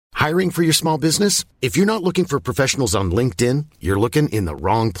Hiring for your small business? If you're not looking for professionals on LinkedIn, you're looking in the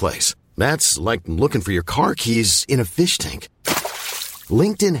wrong place. That's like looking for your car keys in a fish tank.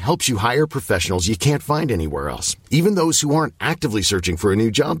 LinkedIn helps you hire professionals you can't find anywhere else, even those who aren't actively searching for a new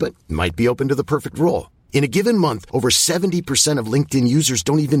job but might be open to the perfect role. In a given month, over 70% of LinkedIn users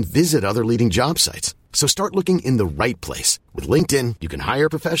don't even visit other leading job sites. So start looking in the right place. With LinkedIn, you can hire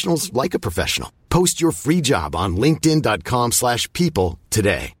professionals like a professional. Post your free job on linkedin.com/people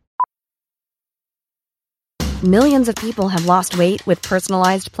today. Millions of people have lost weight with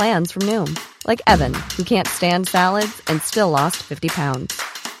personalized plans from Noom. Like Evan, who can't stand salads and still lost 50 pounds.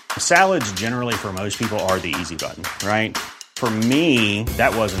 Salads generally for most people are the easy button, right? For me,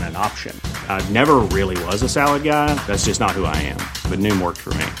 that wasn't an option. I never really was a salad guy. That's just not who I am. But Noom worked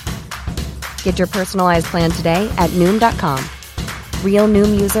for me. Get your personalized plan today at Noom.com. Real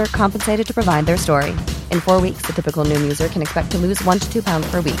Noom user compensated to provide their story. In 4 weeks, the typical Noom user can expect to lose 1 to 2 pounds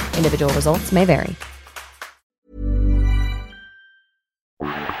per week. Individual results may vary.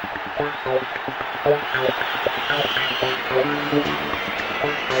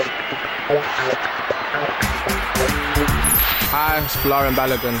 Hi, it's Florian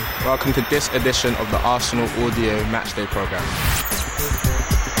Balogun. Welcome to this edition of the Arsenal Audio Matchday programme.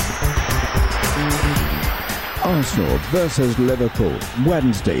 Arsenal versus Liverpool,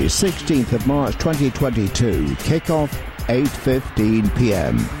 Wednesday, 16th of March 2022, kick-off 8:15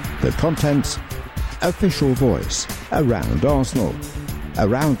 p.m. The contents: official voice, around Arsenal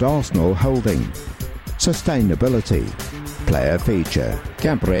holding, sustainability, player feature,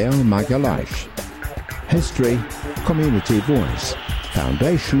 Gabriel Magalhaes, history, community voice,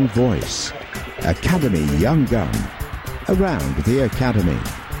 foundation voice, academy young gun, around the academy,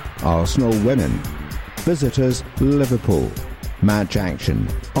 Arsenal women, visitors Liverpool, match action,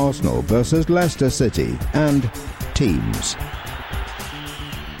 Arsenal versus Leicester City, and teams.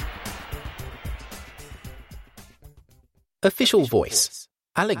 Official voice,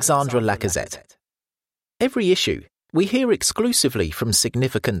 Alexandre Lacazette. Every issue, we hear exclusively from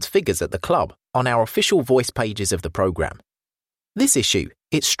significant figures at the club on our official voice pages of the programme. This issue,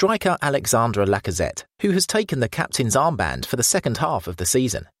 it's striker Alexandre Lacazette, who has taken the captain's armband for the second half of the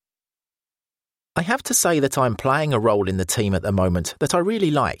season. I have to say that I'm playing a role in the team at the moment that I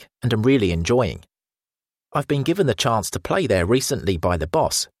really like and am really enjoying. I've been given the chance to play there recently by the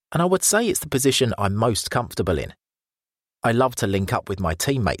boss, and I would say it's the position I'm most comfortable in. I love to link up with my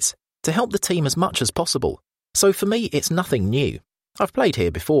teammates, to help the team as much as possible, so for me it's nothing new. I've played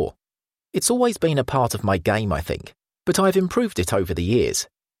here before. It's always been a part of my game, I think, but I've improved it over the years.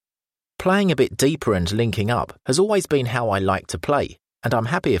 Playing a bit deeper and linking up has always been how I like to play, and I'm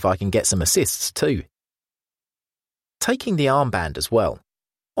happy if I can get some assists too. Taking the armband as well.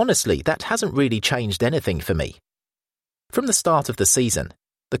 Honestly, that hasn't really changed anything for me. From the start of the season,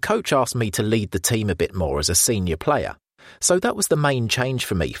 the coach asked me to lead the team a bit more as a senior player, so that was the main change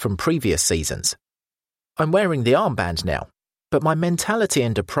for me from previous seasons. I'm wearing the armband now, but my mentality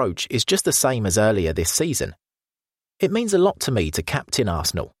and approach is just the same as earlier this season. It means a lot to me to captain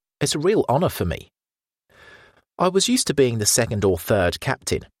Arsenal. It's a real honour for me. I was used to being the second or third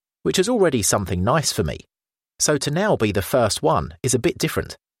captain, which is already something nice for me. So to now be the first one is a bit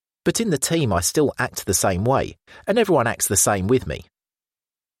different. But in the team I still act the same way, and everyone acts the same with me.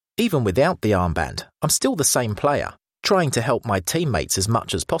 Even without the armband, I'm still the same player, trying to help my teammates as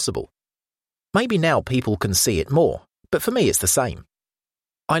much as possible. Maybe now people can see it more, but for me it's the same.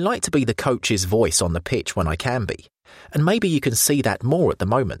 I like to be the coach's voice on the pitch when I can be, and maybe you can see that more at the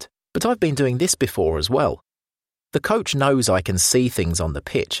moment, but I've been doing this before as well. The coach knows I can see things on the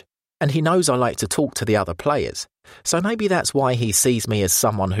pitch, and he knows I like to talk to the other players, so maybe that's why he sees me as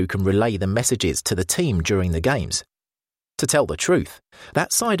someone who can relay the messages to the team during the games. To tell the truth,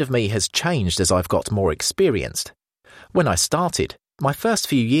 that side of me has changed as I've got more experienced. When I started, my first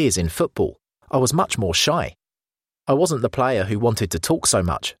few years in football, I was much more shy. I wasn't the player who wanted to talk so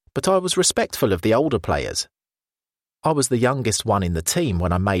much, but I was respectful of the older players. I was the youngest one in the team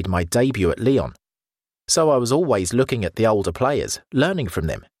when I made my debut at Lyon. So I was always looking at the older players, learning from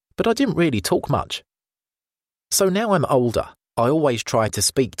them, but I didn't really talk much. So now I'm older, I always try to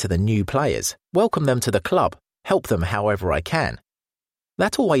speak to the new players, welcome them to the club, help them however I can.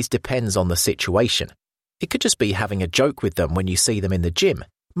 That always depends on the situation. It could just be having a joke with them when you see them in the gym,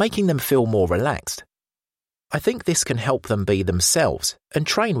 making them feel more relaxed. I think this can help them be themselves and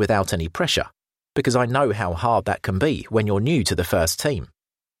train without any pressure, because I know how hard that can be when you're new to the first team.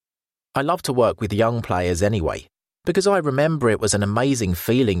 I love to work with young players anyway, because I remember it was an amazing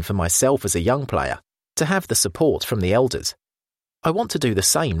feeling for myself as a young player to have the support from the elders. I want to do the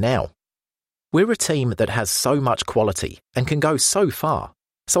same now. We're a team that has so much quality and can go so far,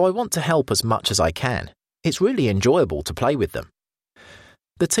 so I want to help as much as I can. It's really enjoyable to play with them.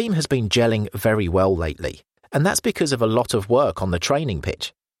 The team has been gelling very well lately, and that's because of a lot of work on the training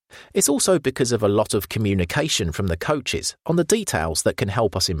pitch. It's also because of a lot of communication from the coaches on the details that can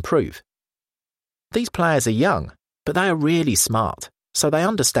help us improve. These players are young, but they are really smart, so they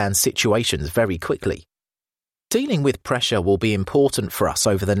understand situations very quickly. Dealing with pressure will be important for us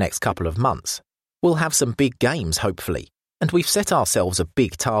over the next couple of months. We'll have some big games, hopefully, and we've set ourselves a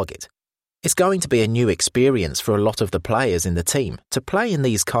big target. It's going to be a new experience for a lot of the players in the team to play in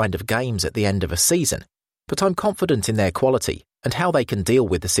these kind of games at the end of a season, but I'm confident in their quality and how they can deal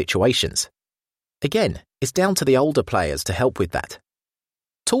with the situations. Again, it's down to the older players to help with that.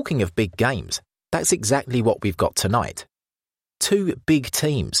 Talking of big games, that's exactly what we've got tonight. Two big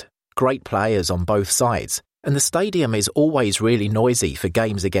teams, great players on both sides, and the stadium is always really noisy for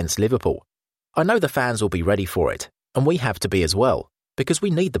games against Liverpool. I know the fans will be ready for it, and we have to be as well, because we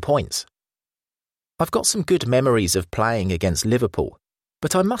need the points. I've got some good memories of playing against Liverpool,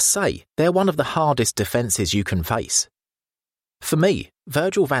 but I must say they're one of the hardest defences you can face. For me,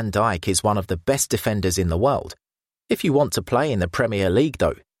 Virgil van Dijk is one of the best defenders in the world. If you want to play in the Premier League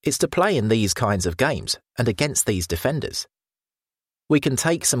though, it's to play in these kinds of games and against these defenders. We can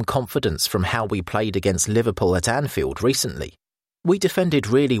take some confidence from how we played against Liverpool at Anfield recently. We defended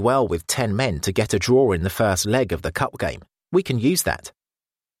really well with 10 men to get a draw in the first leg of the cup game. We can use that.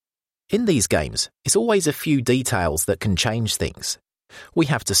 In these games, it's always a few details that can change things. We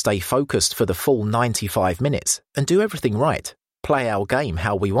have to stay focused for the full 95 minutes and do everything right, play our game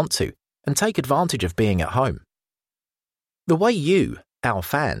how we want to, and take advantage of being at home. The way you, our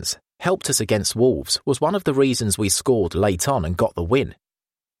fans, helped us against Wolves was one of the reasons we scored late on and got the win.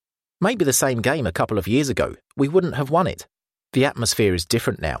 Maybe the same game a couple of years ago, we wouldn't have won it. The atmosphere is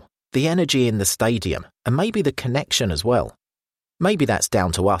different now, the energy in the stadium, and maybe the connection as well. Maybe that's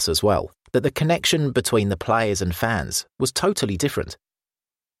down to us as well, that the connection between the players and fans was totally different.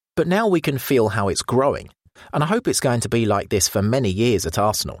 But now we can feel how it's growing, and I hope it's going to be like this for many years at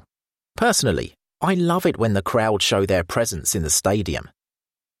Arsenal. Personally, I love it when the crowd show their presence in the stadium.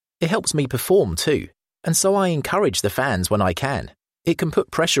 It helps me perform too, and so I encourage the fans when I can. It can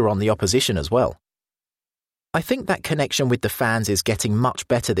put pressure on the opposition as well. I think that connection with the fans is getting much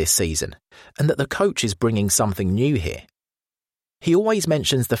better this season, and that the coach is bringing something new here. He always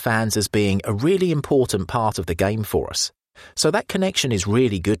mentions the fans as being a really important part of the game for us, so that connection is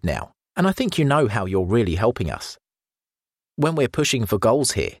really good now, and I think you know how you're really helping us. When we're pushing for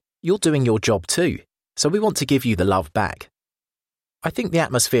goals here, you're doing your job too, so we want to give you the love back. I think the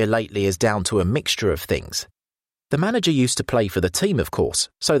atmosphere lately is down to a mixture of things. The manager used to play for the team, of course,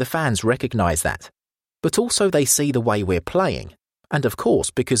 so the fans recognise that. But also they see the way we're playing, and of course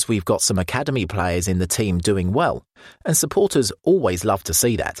because we've got some academy players in the team doing well, and supporters always love to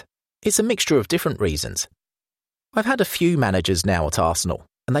see that. It's a mixture of different reasons. I've had a few managers now at Arsenal,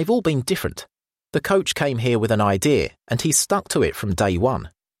 and they've all been different. The coach came here with an idea, and he's stuck to it from day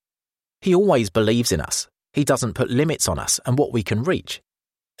one. He always believes in us. He doesn't put limits on us and what we can reach.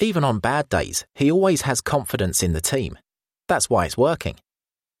 Even on bad days, he always has confidence in the team. That's why it's working.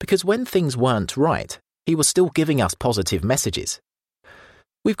 Because when things weren't right, he was still giving us positive messages.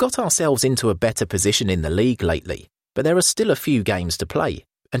 We've got ourselves into a better position in the league lately, but there are still a few games to play,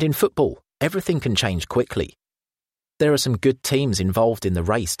 and in football, everything can change quickly. There are some good teams involved in the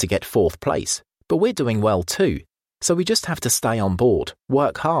race to get 4th place, but we're doing well too, so we just have to stay on board,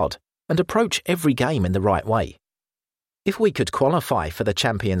 work hard, and approach every game in the right way. If we could qualify for the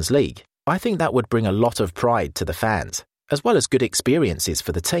Champions League, I think that would bring a lot of pride to the fans, as well as good experiences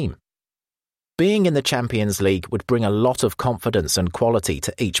for the team. Being in the Champions League would bring a lot of confidence and quality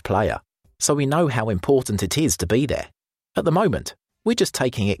to each player, so we know how important it is to be there. At the moment, we're just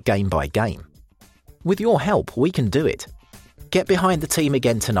taking it game by game. With your help, we can do it. Get behind the team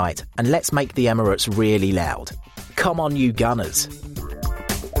again tonight and let's make the Emirates really loud. Come on, you Gunners.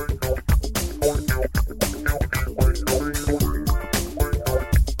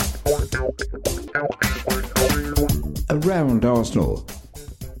 Around Arsenal.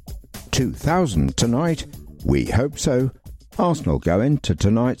 2000 tonight? We hope so. Arsenal go into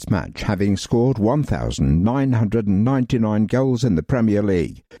tonight's match having scored 1,999 goals in the Premier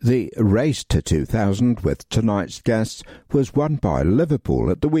League. The race to 2000 with tonight's guests was won by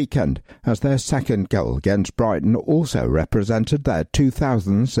Liverpool at the weekend, as their second goal against Brighton also represented their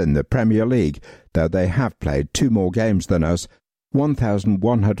 2000s in the Premier League, though they have played 2 more games than us,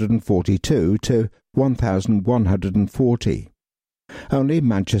 1,142 to 1,140. Only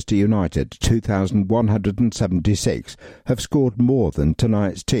Manchester United, 2,176, have scored more than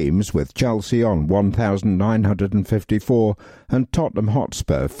tonight's teams, with Chelsea on 1,954 and Tottenham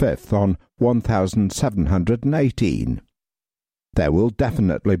Hotspur fifth on 1,718. There will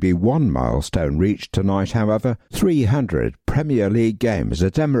definitely be one milestone reached tonight, however: 300 Premier League games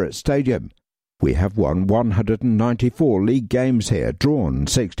at Emirates Stadium. We have won 194 league games here, drawn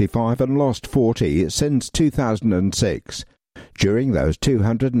 65 and lost 40 since 2006. During those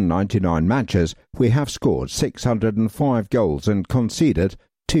 299 matches, we have scored 605 goals and conceded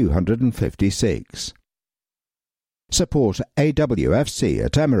 256. Support AWFC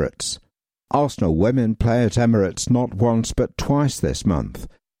at Emirates. Arsenal women play at Emirates not once but twice this month,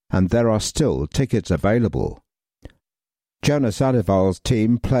 and there are still tickets available. Jonas Adeval's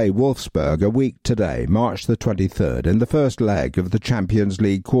team play Wolfsburg a week today, March the 23rd, in the first leg of the Champions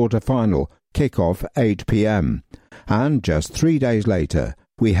League quarter-final, kick-off 8 p.m. And just 3 days later,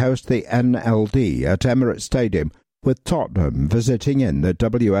 we host the NLD at Emirates Stadium, with Tottenham visiting in the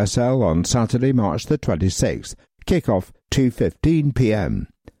WSL on Saturday, March the 26th, kick-off 2:15 p.m.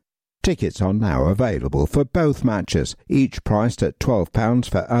 Tickets are now available for both matches, each priced at £12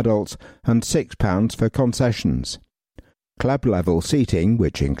 for adults and £6 for concessions. Club-level seating,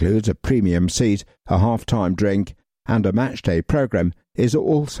 which includes a premium seat, a half-time drink and a matchday programme, is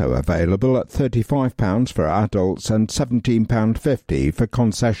also available at £35 for adults and £17.50 for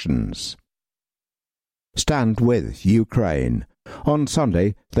concessions. Stand with Ukraine. On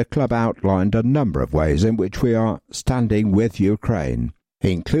Sunday, the club outlined a number of ways in which we are standing with Ukraine,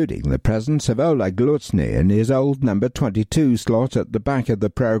 including the presence of Oleg Lutsny in his old number 22 slot at the back of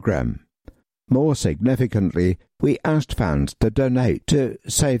the programme. More significantly, we asked fans to donate to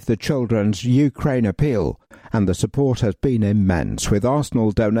Save the Children's Ukraine appeal, and the support has been immense, with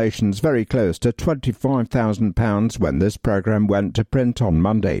Arsenal donations very close to £25,000 when this programme went to print on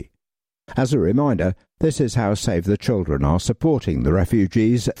Monday. As a reminder, this is how Save the Children are supporting the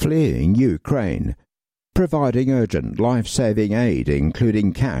refugees fleeing Ukraine, providing urgent life-saving aid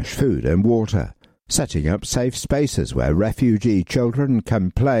including cash, food and water, setting up safe spaces where refugee children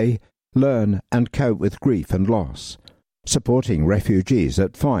can play, learn and cope with grief and loss, supporting refugees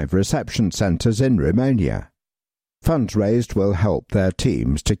at 5 reception centres in Romania. Funds raised will help their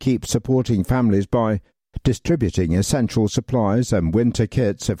teams to keep supporting families by distributing essential supplies and winter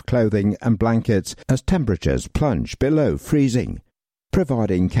kits of clothing and blankets as temperatures plunge below freezing,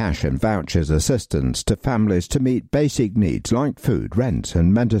 providing cash and vouchers assistance to families to meet basic needs like food, rent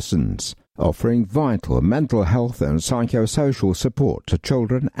and medicines, offering vital mental health and psychosocial support to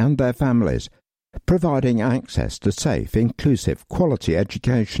children and their families, providing access to safe, inclusive, quality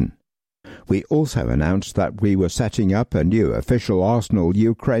education. We also announced that we were setting up a new official Arsenal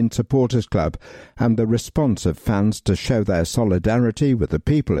Ukraine supporters club, and the response of fans to show their solidarity with the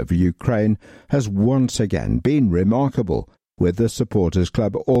people of Ukraine has once again been remarkable, with the supporters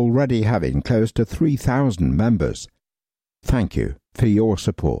club already having close to 3,000 members. Thank you for your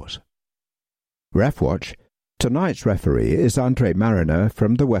support. RefWatch. Tonight's referee is Andre Mariner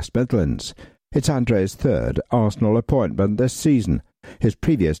from the West Midlands. It's Andre's third Arsenal appointment this season, his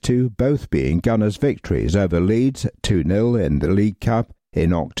previous two both being Gunners' victories over Leeds 2-0 in the League Cup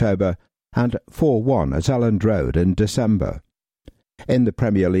in October and 4-1 at Elland Road in December. In the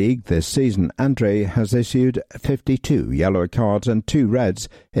Premier League this season, Andre has issued 52 yellow cards and 2 reds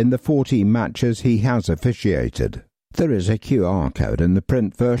in the 14 matches he has officiated. There is a QR code in the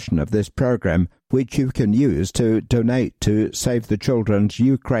print version of this programme which you can use to donate to Save the Children's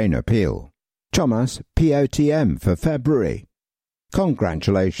Ukraine appeal. Thomas, POTM for February.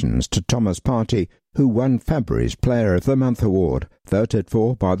 Congratulations to Thomas Partey, who won February's Player of the Month award, voted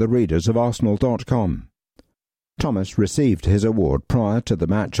for by the readers of Arsenal.com. Thomas received his award prior to the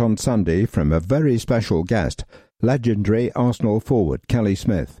match on Sunday from a very special guest, legendary Arsenal forward Kelly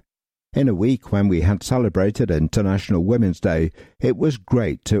Smith. In a week when we had celebrated International Women's Day, it was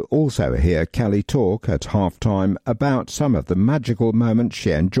great to also hear Kelly talk at half-time about some of the magical moments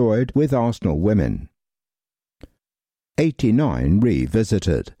she enjoyed with Arsenal women. 89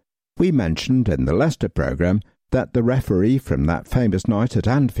 Revisited. We mentioned in the Leicester programme that the referee from that famous night at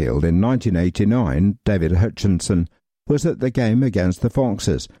Anfield in 1989, David Hutchinson, was at the game against the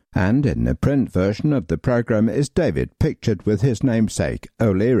Foxes, and in the print version of the programme is David pictured with his namesake,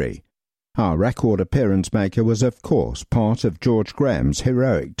 O'Leary. Our record appearance maker was of course part of George Graham's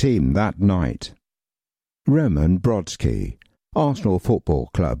heroic team that night. Roman Brodsky. Arsenal Football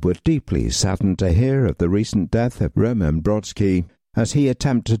Club were deeply saddened to hear of the recent death of Roman Brodsky as he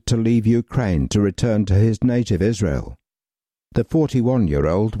attempted to leave Ukraine to return to his native Israel. The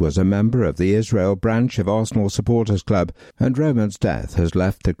 41-year-old was a member of the Israel branch of Arsenal Supporters Club, and Roman's death has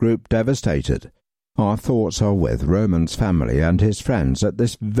left the group devastated. Our thoughts are with Roman's family and his friends at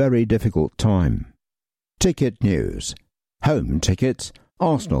this very difficult time. Ticket news. Home tickets.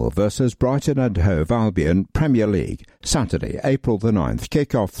 Arsenal vs Brighton and Hove Albion Premier League, Saturday, April the 9th,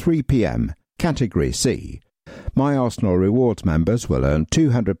 kick-off 3 p.m, Category C. My Arsenal Rewards members will earn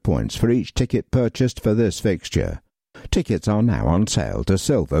 200 points for each ticket purchased for this fixture. Tickets are now on sale to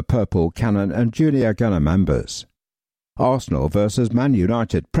Silver, Purple, Cannon and Junior Gunner members. Arsenal vs Man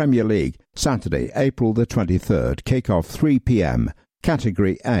United Premier League, Saturday, April the 23rd, kick-off 3 p.m,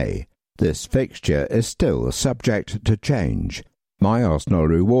 Category A. This fixture is still subject to change. My Arsenal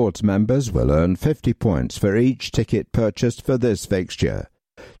Rewards members will earn 50 points for each ticket purchased for this fixture.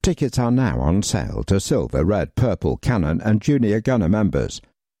 Tickets are now on sale to Silver, Red, Purple, Cannon and Junior Gunner members.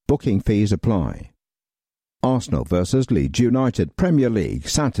 Booking fees apply. Arsenal vs Leeds United Premier League,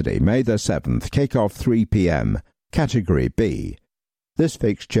 Saturday, May the 7th, kick-off 3 p.m, Category B. This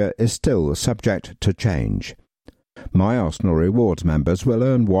fixture is still subject to change. My Arsenal Rewards members will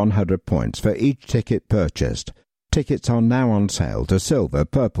earn 100 points for each ticket purchased. Tickets are now on sale to Silver,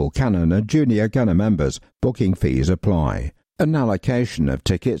 Purple, Cannon and Junior Gunner members. Booking fees apply. An allocation of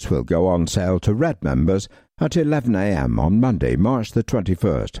tickets will go on sale to Red members at 11 a.m. on Monday, March the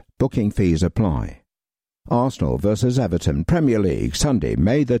 21st. Booking fees apply. Arsenal vs Everton Premier League, Sunday,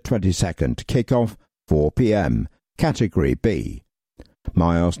 May the 22nd, kick-off 4 p.m, Category B.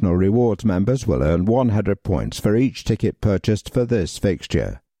 My Arsenal Rewards members will earn 100 points for each ticket purchased for this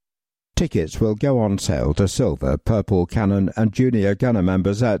fixture. Tickets will go on sale to Silver, Purple, Cannon and Junior Gunner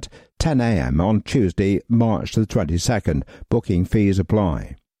members at 10 a.m. on Tuesday, March the 22nd. Booking fees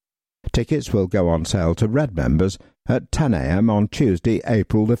apply. Tickets will go on sale to Red members at 10 a.m. on Tuesday,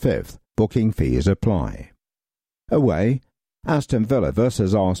 April the 5th. Booking fees apply. Away. Aston Villa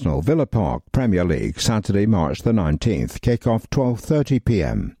vs Arsenal Villa Park Premier League, Saturday, March the 19th. Kick-off 12:30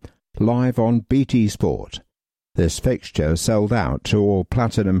 p.m. Live on BT Sport. This fixture sold out to all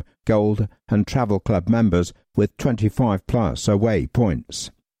Platinum, Gold and Travel Club members with 25+ away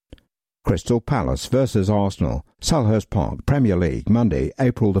points. Crystal Palace vs Arsenal, Selhurst Park Premier League, Monday,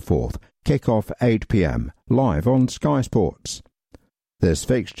 April the 4th, kick-off 8 p.m, live on Sky Sports. This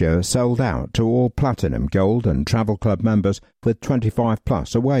fixture sold out to all Platinum, Gold and Travel Club members with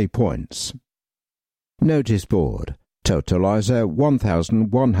 25+ away points. Notice board, totaliser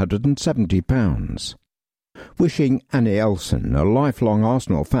 £1,170. Wishing Annie Elson, a lifelong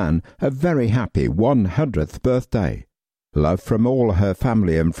Arsenal fan, a very happy 100th birthday. Love from all her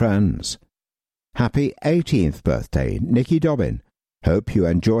family and friends. Happy 18th birthday, Nicky Dobbin. Hope you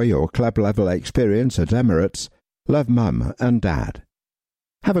enjoy your club-level experience at Emirates. Love Mum and Dad.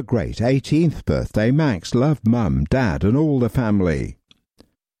 Have a great 18th birthday, Max. Love Mum, Dad and all the family.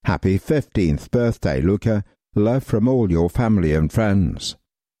 Happy 15th birthday, Luca. Love from all your family and friends.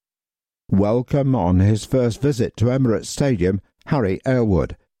 Welcome on his first visit to Emirates Stadium, Harry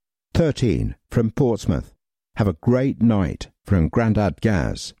Aylwood. 13, from Portsmouth. Have a great night, from Grandad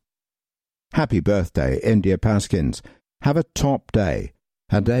Gaz. Happy birthday, India Paskins. Have a top day,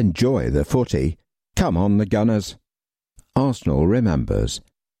 and enjoy the footy. Come on, the Gunners. Arsenal remembers.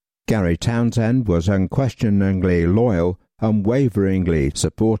 Gary Townsend was unquestioningly loyal, unwaveringly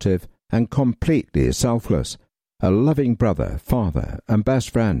supportive, and completely selfless. A loving brother, father, and best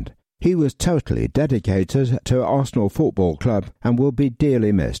friend. He was totally dedicated to Arsenal Football Club and will be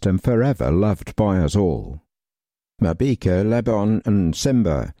dearly missed and forever loved by us all. Mabika, Lebon and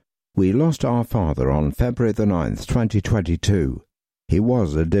Simba. We lost our father on February the 9th, 2022. He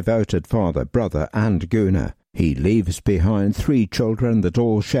was a devoted father, brother and gooner. He leaves behind 3 children that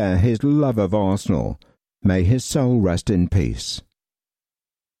all share his love of Arsenal. May his soul rest in peace.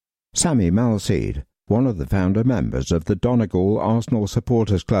 Sammy Malseed, one of the founder members of the Donegal Arsenal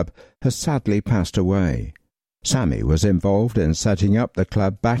Supporters Club, has sadly passed away. Sammy was involved in setting up the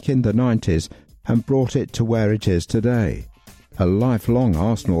club back in the 90s and brought it to where it is today. A lifelong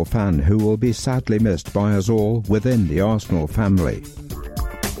Arsenal fan who will be sadly missed by us all within the Arsenal family.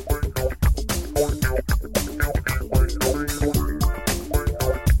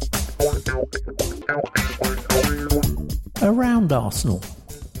 Around Arsenal.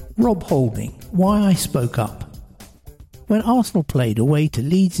 Rob Holding, why I spoke up. When Arsenal played away to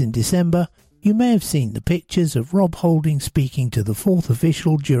Leeds in December, you may have seen the pictures of Rob Holding speaking to the 4th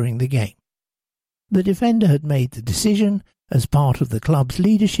official during the game. The defender had made the decision, as part of the club's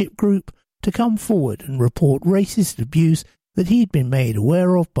leadership group, to come forward and report racist abuse that he'd been made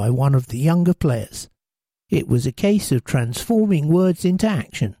aware of by one of the younger players. It was a case of transforming words into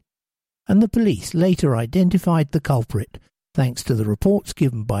action, and the police later identified the culprit, thanks to the reports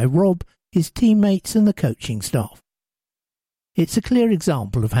given by Rob, his teammates and the coaching staff. It's a clear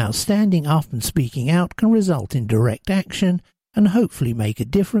example of how standing up and speaking out can result in direct action and hopefully make a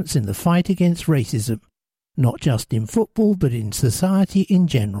difference in the fight against racism, not just in football but in society in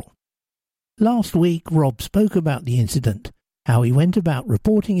general. Last week, Rob spoke about the incident, how he went about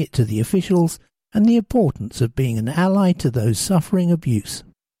reporting it to the officials, and the importance of being an ally to those suffering abuse.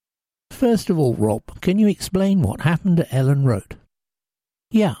 First of all, Rob, can you explain what happened at Ellen Road?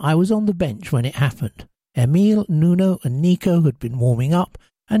 Yeah, I was on the bench when it happened. Emile, Nuno and Nico had been warming up,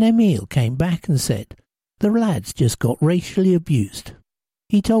 and Emile came back and said, "The lads just got racially abused."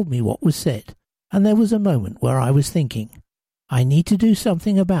 He told me what was said, and there was a moment where I was thinking, I need to do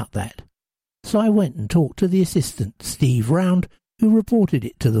something about that. So I went and talked to the assistant, Steve Round, who reported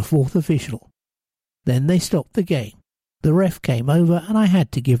it to the fourth official. Then they stopped the game. The ref came over and I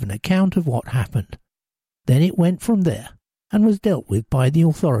had to give an account of what happened. Then it went from there and was dealt with by the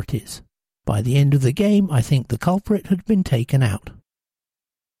authorities. By the end of the game, I think the culprit had been taken out.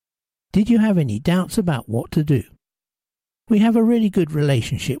 Did you have any doubts about what to do? We have a really good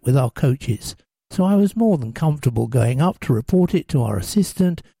relationship with our coaches, so I was more than comfortable going up to report it to our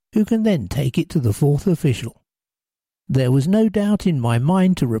assistant, who can then take it to the fourth official. There was no doubt in my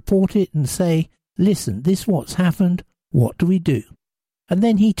mind to report it and say, "Listen, this what's happened, what do we do?" And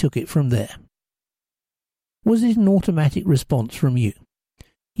then he took it from there. Was it an automatic response from you?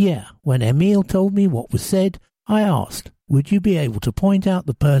 Yeah, when Emile told me what was said, I asked, would you be able to point out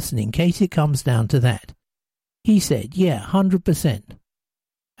the person in case it comes down to that? He said, yeah, 100%.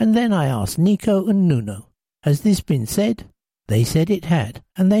 And then I asked Nico and Nuno, has this been said? They said it had,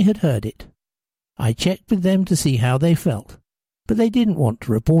 and they had heard it. I checked with them to see how they felt, but they didn't want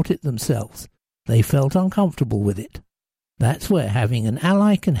to report it themselves. They felt uncomfortable with it. That's where having an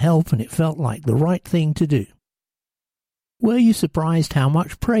ally can help, and it felt like the right thing to do. Were you surprised how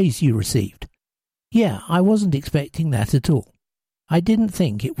much praise you received? Yeah, I wasn't expecting that at all. I didn't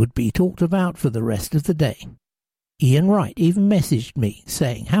think it would be talked about for the rest of the day. Ian Wright even messaged me,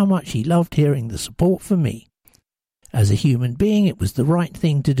 saying how much he loved hearing the support for me. As a human being, it was the right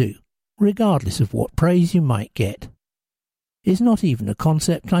thing to do, regardless of what praise you might get. It's not even a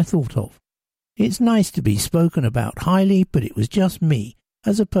concept I thought of. It's nice to be spoken about highly, but it was just me,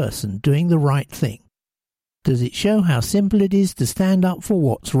 as a person, doing the right thing. Does it show how simple it is to stand up for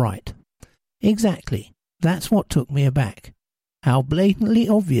what's right? Exactly. That's what took me aback. How blatantly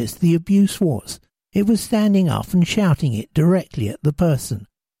obvious the abuse was. It was standing up and shouting it directly at the person,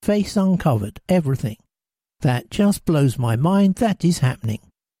 face uncovered, everything. That just blows my mind that is happening.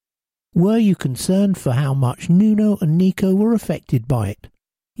 Were you concerned for how much Nuno and Nico were affected by it?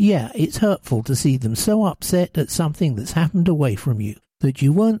 Yeah, it's hurtful to see them so upset at something that's happened away from you, that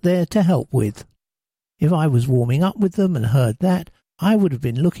you weren't there to help with. If I was warming up with them and heard that, I would have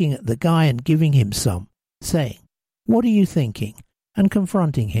been looking at the guy and giving him some, saying, "What are you thinking?" and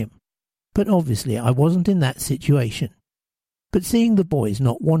confronting him. But obviously I wasn't in that situation. But seeing the boys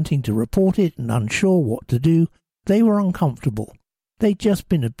not wanting to report it and unsure what to do, they were uncomfortable. They'd just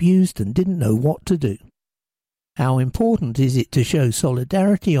been abused and didn't know what to do. How important is it to show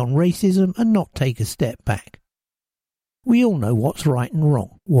solidarity on racism and not take a step back? We all know what's right and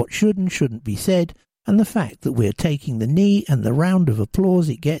wrong, what should and shouldn't be said, and the fact that we're taking the knee and the round of applause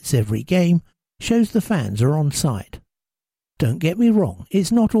it gets every game shows the fans are on side. Don't get me wrong,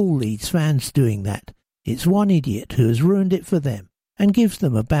 it's not all Leeds fans doing that. It's one idiot who has ruined it for them and gives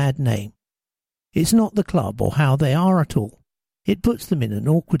them a bad name. It's not the club or how they are at all. It puts them in an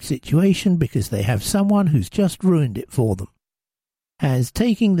awkward situation because they have someone who's just ruined it for them. Has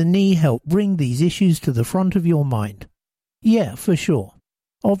taking the knee helped bring these issues to the front of your mind? Yeah, for sure.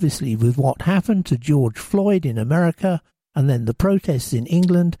 Obviously, with what happened to George Floyd in America and then the protests in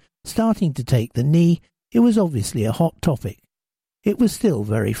England starting to take the knee, it was obviously a hot topic. It was still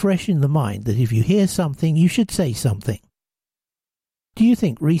very fresh in the mind that if you hear something, you should say something. Do you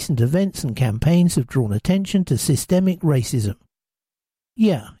think recent events and campaigns have drawn attention to systemic racism?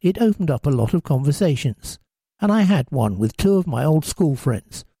 Yeah, it opened up a lot of conversations, and I had one with two of my old school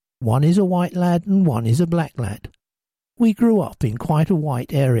friends. One is a white lad and one is a black lad. We grew up in quite a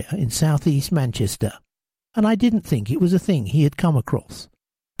white area in southeast Manchester, and I didn't think it was a thing he had come across.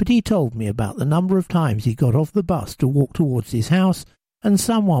 But he told me about the number of times he got off the bus to walk towards his house and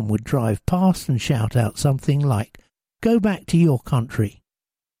someone would drive past and shout out something like, "Go back to your country."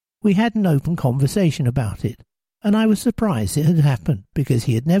 We had an open conversation about it, and I was surprised it had happened because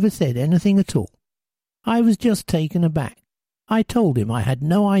he had never said anything at all. I was just taken aback. I told him I had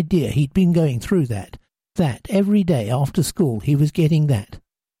no idea he'd been going through that every day after school he was getting that.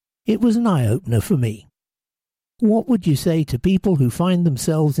 It was an eye-opener for me. What would you say to people who find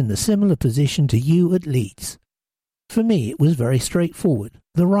themselves in a similar position to you at Leeds? For me, it was very straightforward.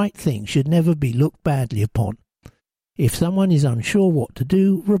 The right thing should never be looked badly upon. If someone is unsure what to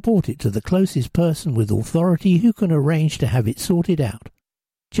do, report it to the closest person with authority who can arrange to have it sorted out.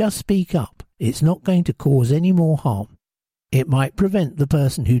 Just speak up. It's not going to cause any more harm. It might prevent the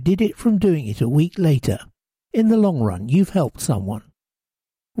person who did it from doing it a week later. In the long run, you've helped someone.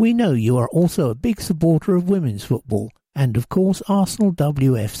 We know you are also a big supporter of women's football and, of course, Arsenal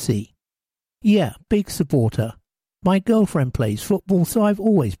WFC. Yeah, big supporter. My girlfriend plays football, so I've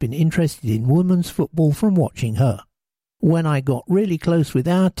always been interested in women's football from watching her. When I got really close with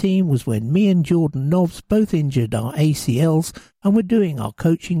our team was when me and Jordan Nobbs both injured our ACLs and were doing our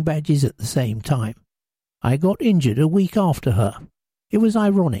coaching badges at the same time. I got injured a week after her. It was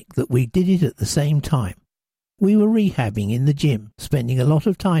ironic that we did it at the same time. We were rehabbing in the gym, spending a lot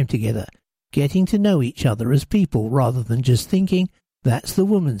of time together, getting to know each other as people rather than just thinking, that's the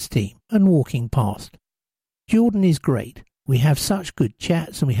women's team, and walking past. Jordan is great. We have such good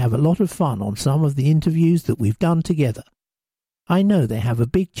chats and we have a lot of fun on some of the interviews that we've done together. I know they have a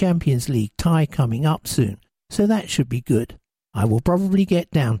big Champions League tie coming up soon, so that should be good. I will probably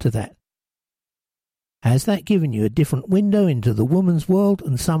get down to that. Has that given you a different window into the women's world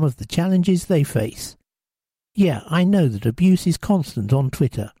and some of the challenges they face? Yeah, I know that abuse is constant on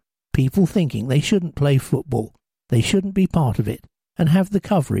Twitter. People thinking they shouldn't play football, they shouldn't be part of it, and have the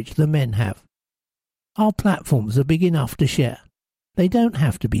coverage the men have. Our platforms are big enough to share. They don't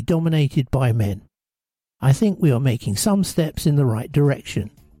have to be dominated by men. I think we are making some steps in the right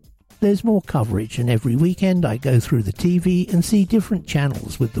direction. There's more coverage, and every weekend I go through the TV and see different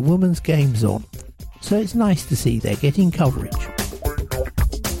channels with the women's games on. So it's nice to see they're getting coverage.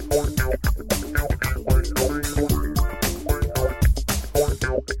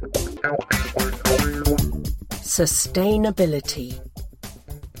 Sustainability.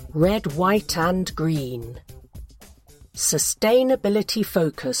 Red, white and green. Sustainability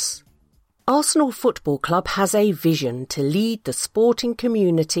focus. Arsenal Football Club has a vision to lead the sporting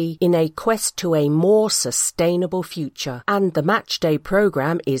community in a quest to a more sustainable future, and the Matchday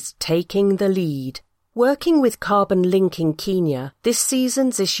programme is taking the lead. Working with Carbon Link in Kenya, this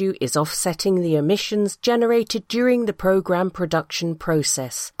season's issue is offsetting the emissions generated during the programme production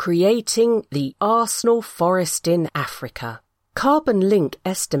process, creating the Arsenal Forest in Africa. Carbon Link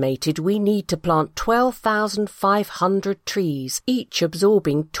estimated we need to plant 12,500 trees, each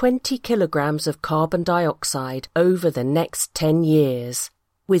absorbing 20 kilograms of carbon dioxide over the next 10 years.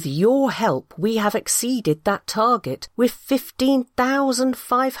 With your help, we have exceeded that target with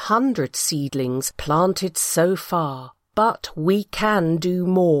 15,500 seedlings planted so far. But we can do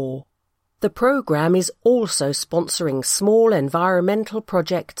more. The programme is also sponsoring small environmental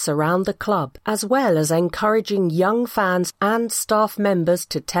projects around the club, as well as encouraging young fans and staff members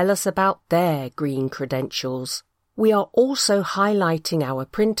to tell us about their green credentials. We are also highlighting our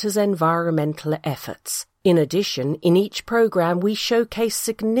printers' environmental efforts. In addition, in each programme we showcase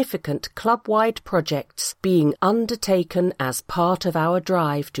significant club-wide projects being undertaken as part of our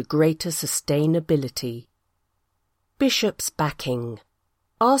drive to greater sustainability. Bishop's backing.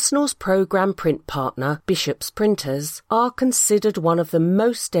 Arsenal's programme print partner, Bishop's Printers, are considered one of the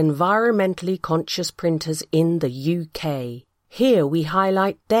most environmentally conscious printers in the UK. Here we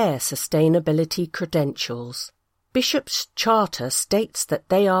highlight their sustainability credentials. Bishop's Charter states that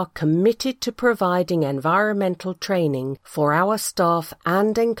they are committed to providing environmental training for our staff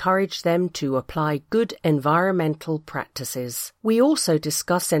and encourage them to apply good environmental practices. We also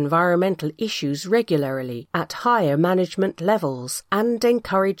discuss environmental issues regularly at higher management levels and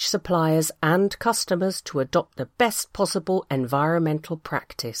encourage suppliers and customers to adopt the best possible environmental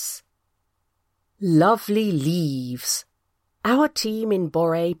practice. Lovely leaves. Our team in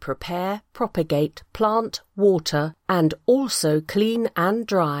Boré prepare, propagate, plant, water, and also clean and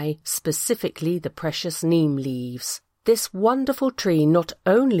dry specifically the precious neem leaves. This wonderful tree not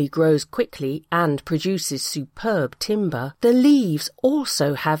only grows quickly and produces superb timber, the leaves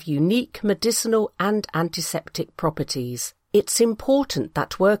also have unique medicinal and antiseptic properties. It's important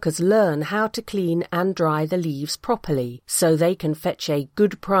that workers learn how to clean and dry the leaves properly so they can fetch a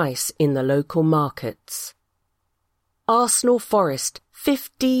good price in the local markets. Arsenal Forest,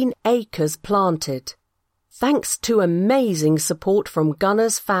 15 acres planted. Thanks to amazing support from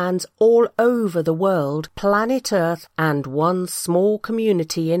Gunners fans all over the world, Planet Earth and one small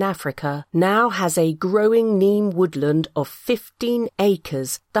community in Africa now has a growing neem woodland of 15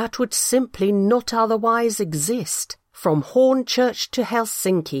 acres that would simply not otherwise exist. From Hornchurch to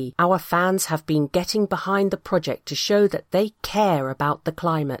Helsinki, our fans have been getting behind the project to show that they care about the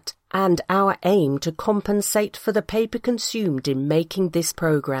climate, and our aim to compensate for the paper consumed in making this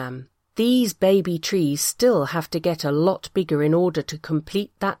programme. These baby trees still have to get a lot bigger in order to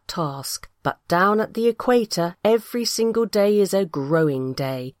complete that task, but down at the equator, every single day is a growing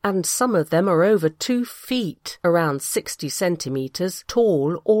day, and some of them are over 2 feet, around 60 centimetres,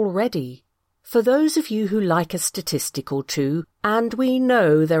 tall already. For those of you who like a statistic or two, and we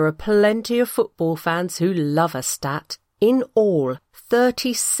know there are plenty of football fans who love a stat, in all,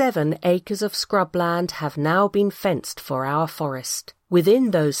 37 acres of scrubland have now been fenced for our forest.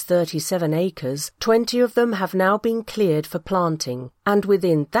 Within those 37 acres, 20 of them have now been cleared for planting, and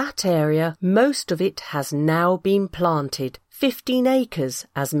within that area, most of it has now been planted, 15 acres,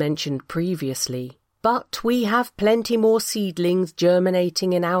 as mentioned previously. But we have plenty more seedlings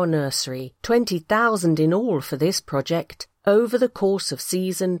germinating in our nursery, 20,000 in all for this project, over the course of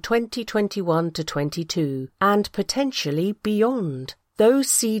season 2021 to 22, and potentially beyond.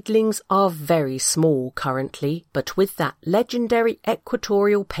 Those seedlings are very small currently, but with that legendary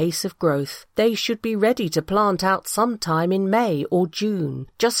equatorial pace of growth, they should be ready to plant out sometime in May or June,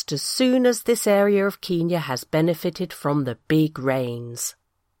 just as soon as this area of Kenya has benefited from the big rains.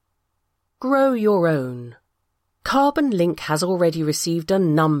 Grow your own. Carbon Link has already received a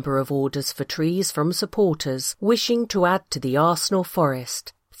number of orders for trees from supporters wishing to add to the Arsenal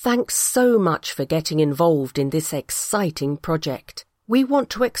forest. Thanks so much for getting involved in this exciting project. We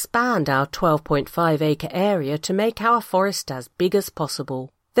want to expand our 12.5-acre area to make our forest as big as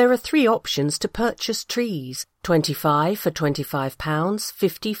possible. There are 3 options to purchase trees: 25 for £25,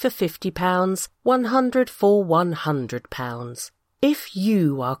 50 for £50, 100 for £100. If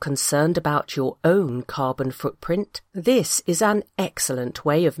you are concerned about your own carbon footprint, this is an excellent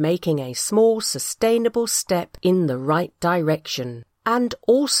way of making a small, sustainable step in the right direction, and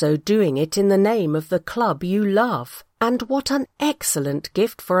also doing it in the name of the club you love. And what an excellent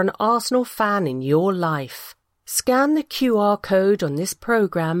gift for an Arsenal fan in your life. Scan the QR code on this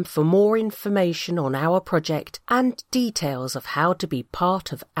programme for more information on our project and details of how to be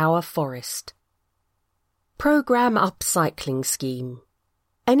part of our forest. Programme Upcycling Scheme.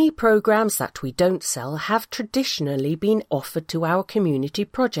 Any programmes that we don't sell have traditionally been offered to our community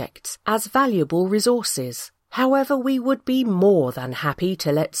projects as valuable resources. However, we would be more than happy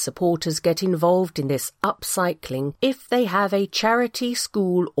to let supporters get involved in this upcycling if they have a charity,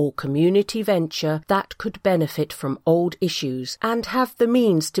 school or community venture that could benefit from old issues and have the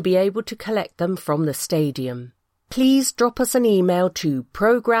means to be able to collect them from the stadium. Please drop us an email to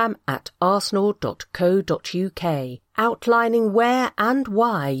programme@arsenal.co.uk outlining where and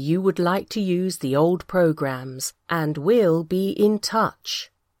why you would like to use the old programmes, and we'll be in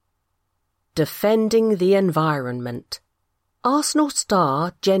touch. Defending the environment. Arsenal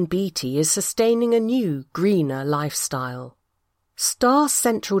star Jen Beattie is sustaining a new, greener lifestyle. Star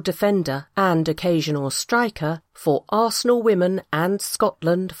central defender and occasional striker for Arsenal women and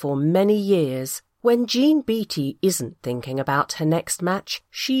Scotland for many years, when Jean Beattie isn't thinking about her next match,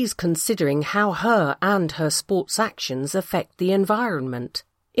 she's considering how her and her sports actions affect the environment.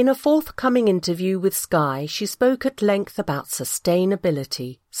 In a forthcoming interview with Sky, she spoke at length about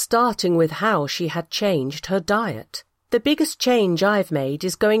sustainability, starting with how she had changed her diet. "The biggest change I've made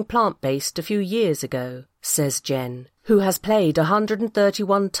is going plant-based a few years ago," says Jen, who has played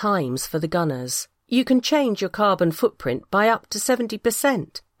 131 times for the Gunners. "You can change your carbon footprint by up to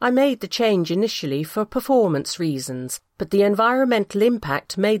 70%. I made the change initially for performance reasons, but the environmental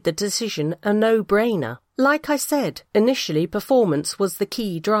impact made the decision a no-brainer. Like I said, initially performance was the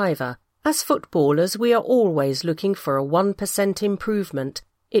key driver. As footballers, we are always looking for a 1% improvement.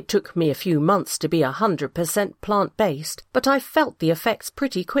 It took me a few months to be 100% plant-based, but I felt the effects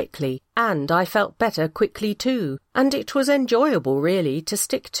pretty quickly, and I felt better quickly too, and it was enjoyable really to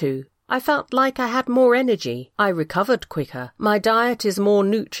stick to. I felt like I had more energy, I recovered quicker, my diet is more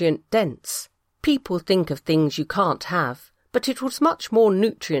nutrient-dense. People think of things you can't have, but it was much more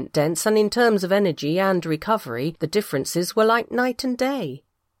nutrient-dense, and in terms of energy and recovery, the differences were like night and day."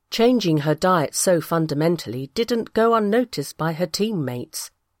 Changing her diet so fundamentally didn't go unnoticed by her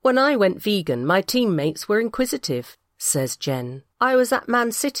teammates. "When I went vegan, my teammates were inquisitive," says Jen. "I was at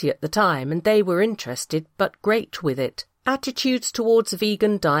Man City at the time, and they were interested, but great with it. Attitudes towards a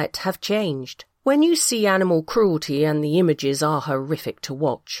vegan diet have changed. When you see animal cruelty and the images are horrific to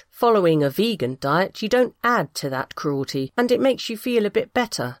watch, following a vegan diet you don't add to that cruelty, and it makes you feel a bit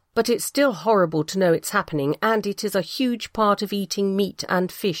better. But it's still horrible to know it's happening, and it is a huge part of eating meat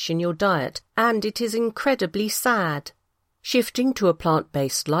and fish in your diet, and it is incredibly sad." Shifting to a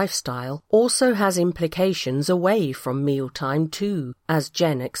plant-based lifestyle also has implications away from mealtime too, as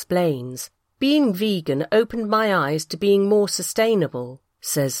Jen explains. Being vegan opened my eyes to being more sustainable,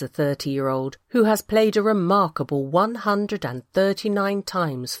 says the 30-year-old, who has played a remarkable 139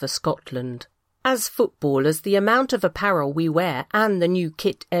 times for Scotland. As footballers, the amount of apparel we wear and the new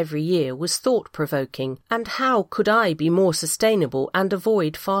kit every year was thought-provoking, and how could I be more sustainable and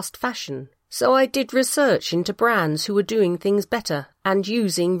avoid fast fashion? So I did research into brands who were doing things better and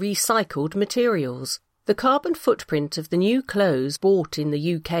using recycled materials. The carbon footprint of the new clothes bought in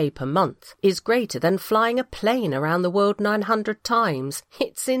the UK per month is greater than flying a plane around the world 900 times.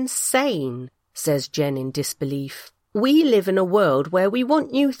 It's insane, says Jen in disbelief. We live in a world where we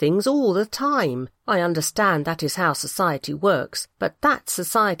want new things all the time. I understand that is how society works, but that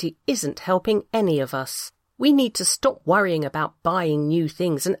society isn't helping any of us. We need to stop worrying about buying new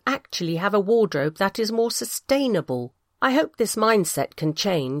things and actually have a wardrobe that is more sustainable. I hope this mindset can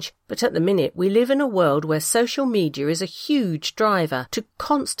change, but at the minute we live in a world where social media is a huge driver to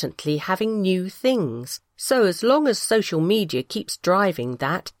constantly having new things. So as long as social media keeps driving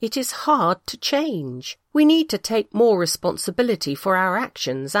that, it is hard to change. We need to take more responsibility for our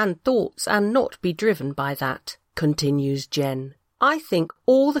actions and thoughts and not be driven by that, continues Jen. I think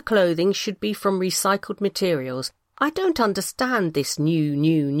all the clothing should be from recycled materials. I don't understand this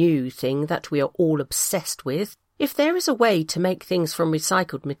new thing that we are all obsessed with. If there is a way to make things from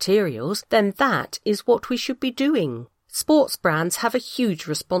recycled materials, then that is what we should be doing. Sports brands have a huge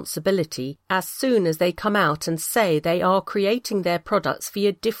responsibility as soon as they come out and say they are creating their products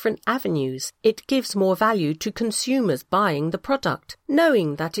via different avenues. It gives more value to consumers buying the product,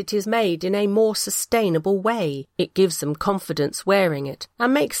 knowing that it is made in a more sustainable way. It gives them confidence wearing it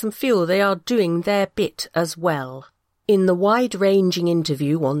and makes them feel they are doing their bit as well. In the wide-ranging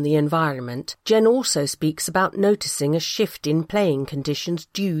interview on the environment, Jen also speaks about noticing a shift in playing conditions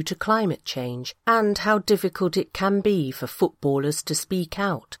due to climate change and how difficult it can be for footballers to speak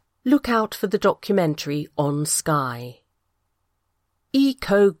out. Look out for the documentary on Sky.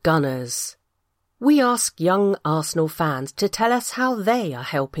 Eco-Gunners. We ask young Arsenal fans to tell us how they are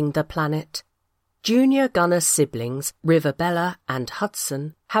helping the planet. Junior Gunner siblings, Rivabella and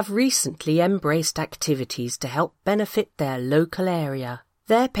Hudson, have recently embraced activities to help benefit their local area.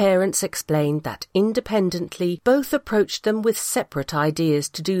 Their parents explained that independently, both approached them with separate ideas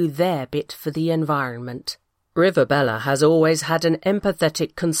to do their bit for the environment. Rivabella has always had an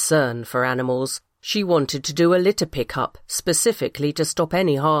empathetic concern for animals. She wanted to do a litter pickup, specifically to stop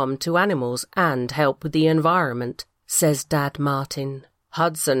any harm to animals and help with the environment, says Dad Martin.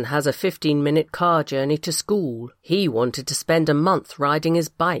 Hudson has a 15-minute car journey to school. He wanted to spend a month riding his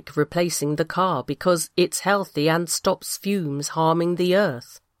bike replacing the car because it's healthy and stops fumes harming the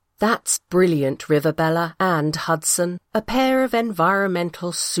earth. That's brilliant, Rivabella and Hudson, a pair of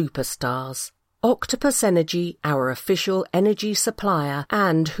environmental superstars. Octopus Energy, our official energy supplier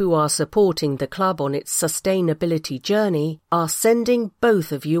and who are supporting the club on its sustainability journey, are sending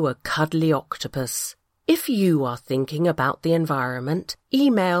both of you a cuddly octopus. If you are thinking about the environment,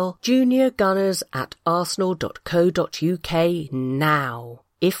 email juniorgunners@arsenal.co.uk now.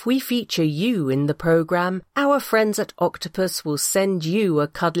 If we feature you in the programme, our friends at Octopus will send you a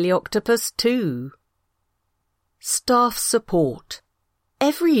cuddly octopus too. Staff support.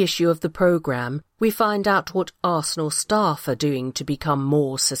 Every issue of the programme, we find out what Arsenal staff are doing to become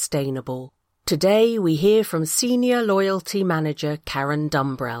more sustainable. Today we hear from Senior Loyalty Manager Karen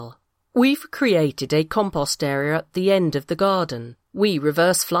Dumbrell. We've created a compost area at the end of the garden. We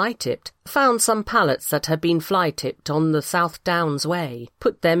reverse fly-tipped, found some pallets that had been fly-tipped on the South Downs Way,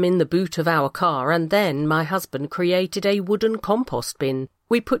 put them in the boot of our car, and then my husband created a wooden compost bin.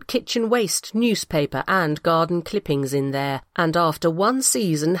 We put kitchen waste, newspaper and garden clippings in there, and after one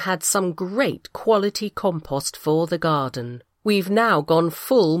season had some great quality compost for the garden. We've now gone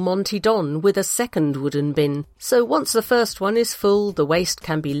full Monty Don with a second wooden bin, so once the first one is full, the waste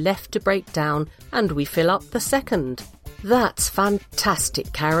can be left to break down and we fill up the second. That's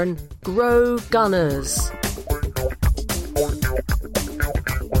fantastic, Karen. Grow Gunners.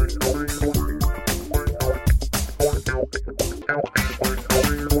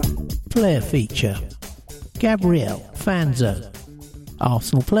 Player feature. Gabrielle, Fan Zone.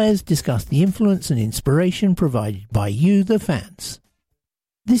 Arsenal players discuss the influence and inspiration provided by you, the fans.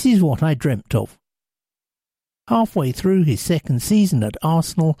 This is what I dreamt of. Halfway through his second season at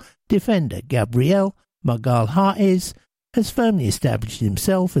Arsenal, defender Gabriel Magalhaes has firmly established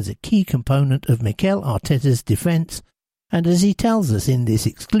himself as a key component of Mikel Arteta's defence, and as he tells us in this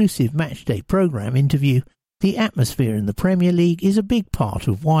exclusive Matchday programme interview, the atmosphere in the Premier League is a big part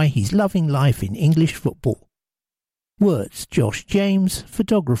of why he's loving life in English football. Words, Josh James.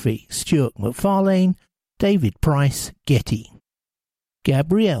 Photography, Stuart McFarlane. David Price, Getty.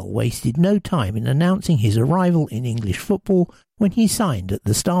 Gabriel wasted no time in announcing his arrival in English football when he signed at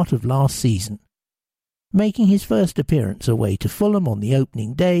the start of last season. Making his first appearance away to Fulham on the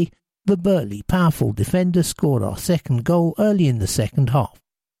opening day, the burly, powerful defender scored our second goal early in the second half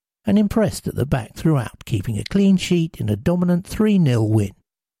and impressed at the back throughout, keeping a clean sheet in a dominant 3-0 win.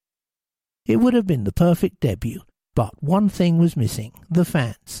 It would have been the perfect debut, but one thing was missing: the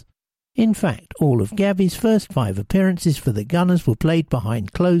fans. In fact, all of Gabby's first 5 appearances for the Gunners were played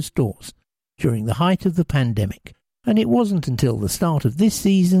behind closed doors during the height of the pandemic, and it wasn't until the start of this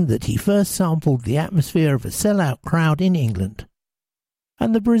season that he first sampled the atmosphere of a sellout crowd in England.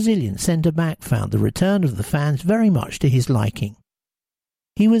 And the Brazilian centre-back found the return of the fans very much to his liking.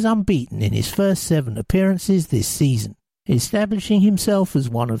 He was unbeaten in his first 7 appearances this season, establishing himself as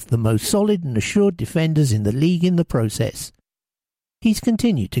one of the most solid and assured defenders in the league in the process. He's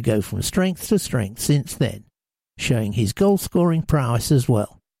continued to go from strength to strength since then, showing his goal-scoring prowess as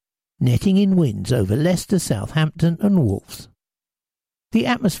well, netting in wins over Leicester, Southampton and Wolves. The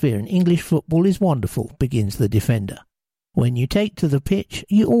atmosphere in English football is wonderful, begins the defender. When you take to the pitch,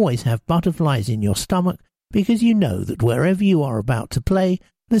 you always have butterflies in your stomach because you know that wherever you are about to play,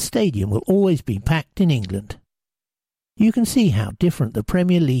 the stadium will always be packed in England. You can see how different the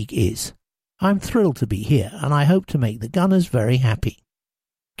Premier League is. I'm thrilled to be here and I hope to make the Gunners very happy.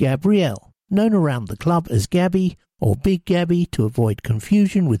 Gabriel, known around the club as Gabby or Big Gabby to avoid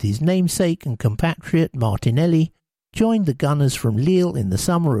confusion with his namesake and compatriot Martinelli, joined the Gunners from Lille in the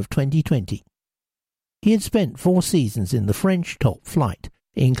summer of 2020. He had spent 4 seasons in the French top flight,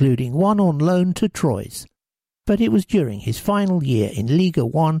 including 1 on loan to Troyes, but it was during his final year in Liga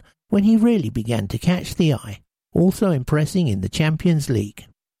 1 when he really began to catch the eye, also impressing in the Champions League.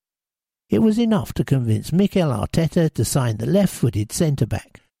 It was enough to convince Mikel Arteta to sign the left-footed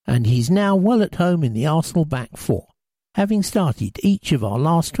centre-back, and he's now well at home in the Arsenal back 4, having started each of our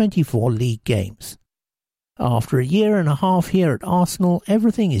last 24 league games. After a year and a half here at Arsenal,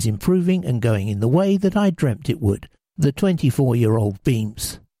 everything is improving and going in the way that I dreamt it would, the 24-year-old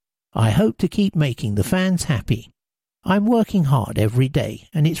beams. I hope to keep making the fans happy. I'm working hard every day,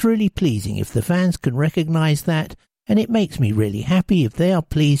 and it's really pleasing if the fans can recognise that, and it makes me really happy if they are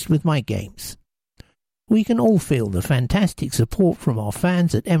pleased with my games. We can all feel the fantastic support from our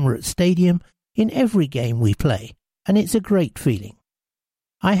fans at Emirates Stadium in every game we play, and it's a great feeling.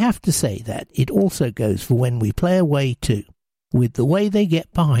 I have to say that it also goes for when we play away too, with the way they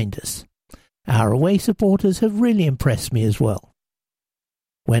get behind us. Our away supporters have really impressed me as well.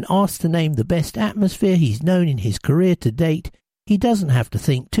 When asked to name the best atmosphere he's known in his career to date, he doesn't have to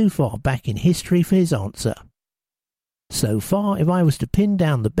think too far back in history for his answer. So far, if I was to pin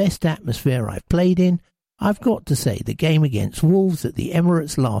down the best atmosphere I've played in, I've got to say the game against Wolves at the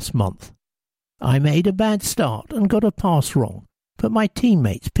Emirates last month. I made a bad start and got a pass wrong, but my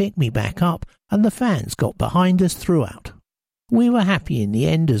teammates picked me back up and the fans got behind us throughout. We were happy in the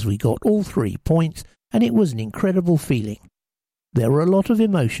end as we got all 3 points, and it was an incredible feeling. There were a lot of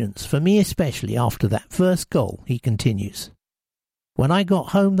emotions, for me especially after that first goal, he continues. When I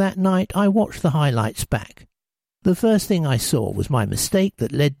got home that night, I watched the highlights back. The first thing I saw was my mistake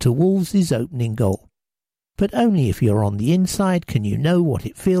that led to Wolves' opening goal. But only if you're on the inside can you know what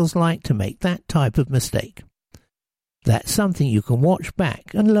it feels like to make that type of mistake. That's something you can watch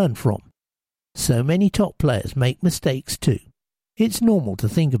back and learn from. So many top players make mistakes too. It's normal to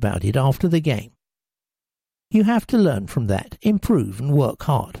think about it after the game. You have to learn from that, improve and work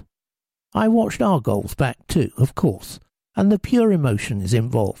hard. I watched our goals back too, of course, and the pure emotion is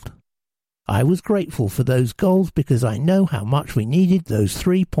involved. I was grateful for those goals because I know how much we needed those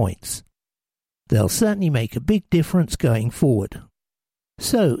 3 points. They'll certainly make a big difference going forward.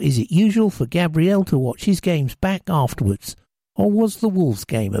 So, is it usual for Gabriel to watch his games back afterwards, or was the Wolves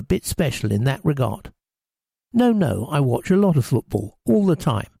game a bit special in that regard? No, I watch a lot of football, all the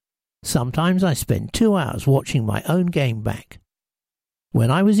time. Sometimes I spend 2 hours watching my own game back.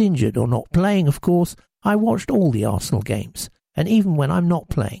 When I was injured or not playing, of course, I watched all the Arsenal games, and even when I'm not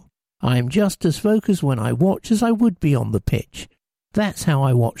playing, I am just as focused when I watch as I would be on the pitch. That's how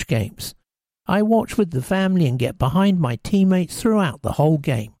I watch games. I watch with the family and get behind my teammates throughout the whole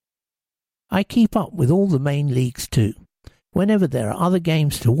game. I keep up with all the main leagues too. Whenever there are other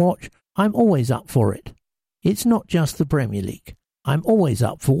games to watch, I'm always up for it. It's not just the Premier League. I'm always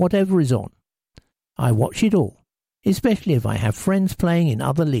up for whatever is on. I watch it all, especially if I have friends playing in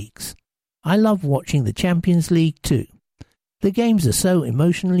other leagues. I love watching the Champions League too. The games are so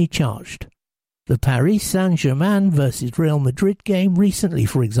emotionally charged. The Paris Saint-Germain versus Real Madrid game recently,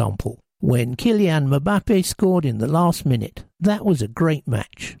 for example, when Kylian Mbappe scored in the last minute. That was a great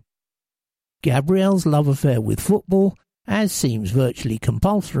match. Gabriel's love affair with football, as seems virtually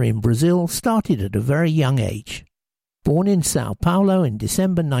compulsory in Brazil, started at a very young age. Born in Sao Paulo in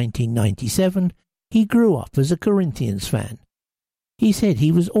December 1997, he grew up as a Corinthians fan. He said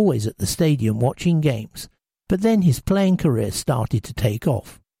he was always at the stadium watching games, but then his playing career started to take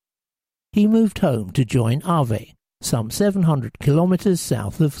off. He moved home to join Ave, some 700 kilometres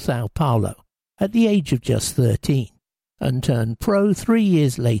south of Sao Paulo, at the age of just 13, and turned pro 3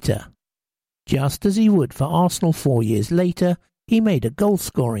 years later. Just as he would for Arsenal 4 years later, he made a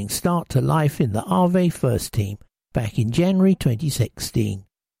goal-scoring start to life in the Ave first team back in January 2016,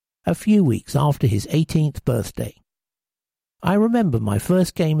 a few weeks after his 18th birthday. I remember my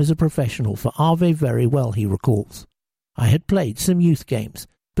first game as a professional for Ave very well, he recalls. I had played some youth games,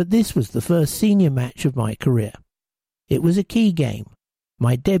 but this was the first senior match of my career. It was a key game.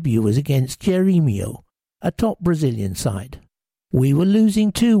 My debut was against Jeremio, a top Brazilian side. We were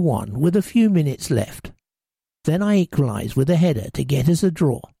losing 2-1 with a few minutes left. Then I equalised with a header to get us a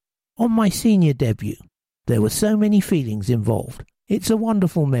draw. On my senior debut, there were so many feelings involved. It's a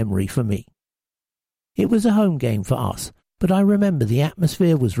wonderful memory for me. It was a home game for us, but I remember the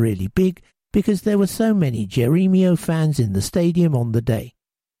atmosphere was really big because there were so many Jeremio fans in the stadium on the day,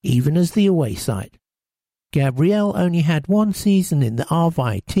 even as the away side. Gabriel only had one season in the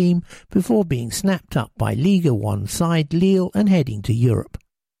RVI team before being snapped up by Liga 1 side Lille and heading to Europe.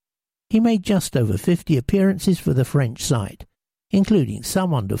 He made just over 50 appearances for the French side, including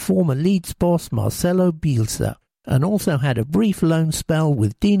some under former Leeds boss Marcelo Bielsa, and also had a brief loan spell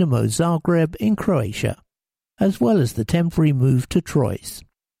with Dinamo Zagreb in Croatia, as well as the temporary move to Troyes.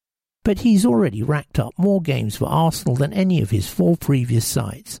 But he's already racked up more games for Arsenal than any of his 4 previous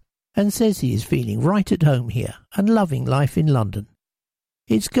sides, and says he is feeling right at home here and loving life in London.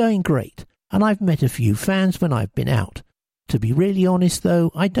 It's going great, and I've met a few fans when I've been out. To be really honest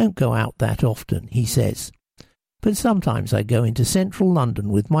though, I don't go out that often, he says. But sometimes I go into central London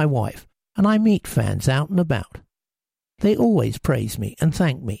with my wife, and I meet fans out and about. They always praise me and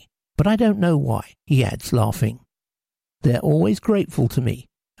thank me, but I don't know why, he adds, laughing. They're always grateful to me,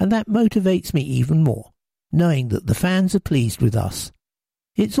 and that motivates me even more, knowing that the fans are pleased with us.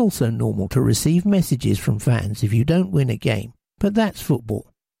 It's also normal to receive messages from fans if you don't win a game, but that's football.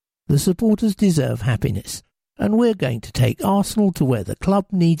 The supporters deserve happiness, and we're going to take Arsenal to where the club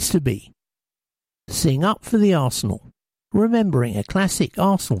needs to be. Sing up for the Arsenal, remembering a classic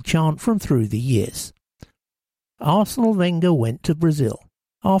Arsenal chant from through the years. Arsenal Wenger went to Brazil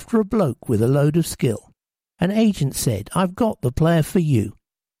after a bloke with a load of skill. An agent said, "I've got the player for you.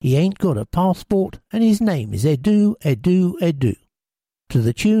 He ain't got a passport and his name is Edu, Edu, Edu," to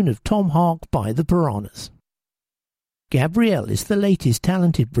the tune of Tom Hark by the Piranhas. Gabriel is the latest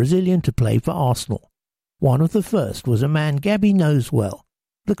talented Brazilian to play for Arsenal. One of the first was a man Gabby knows well,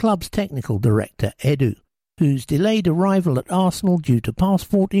 the club's technical director, Edu, whose delayed arrival at Arsenal due to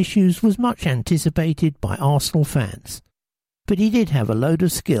passport issues was much anticipated by Arsenal fans. But he did have a load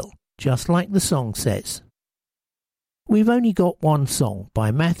of skill, just like the song says. We've Only Got One Song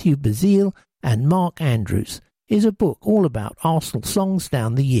by Matthew Bazile and Mark Andrews is a book all about Arsenal songs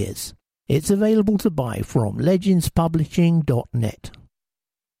down the years. It's available to buy from legendspublishing.net.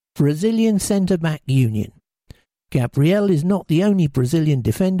 Brazilian centre-back union. Gabriel is not the only Brazilian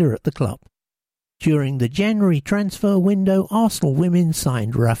defender at the club. During the January transfer window, Arsenal women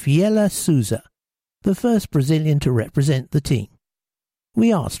signed Rafaela Souza, the first Brazilian to represent the team.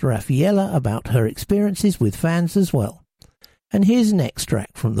 We asked Rafaela about her experiences with fans as well. And here's an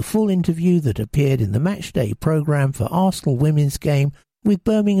extract from the full interview that appeared in the Matchday programme for Arsenal women's game with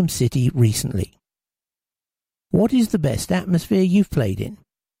Birmingham City recently. What is the best atmosphere you've played in?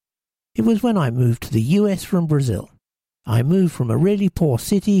 It was when I moved to the US from Brazil. I moved from a really poor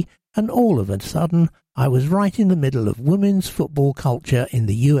city and all of a sudden I was right in the middle of women's football culture in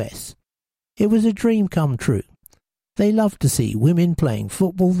the US. It was a dream come true. They loved to see women playing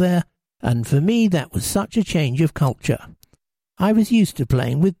football there, and for me that was such a change of culture. I was used to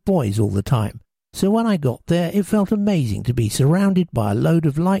playing with boys all the time, so when I got there it felt amazing to be surrounded by a load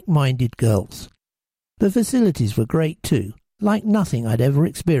of like-minded girls. The facilities were great too, like nothing I'd ever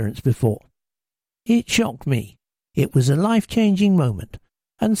experienced before. It shocked me. It was a life-changing moment,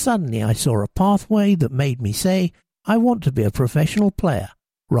 and suddenly I saw a pathway that made me say, I want to be a professional player,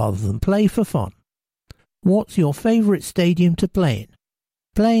 rather than play for fun. What's your favourite stadium to play in?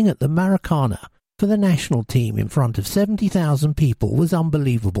 Playing at the Maracana for the national team in front of 70,000 people was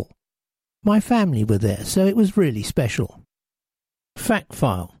unbelievable. My family were there, so it was really special. Fact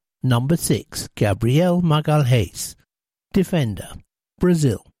file, number 6, Gabriel Magalhães, defender,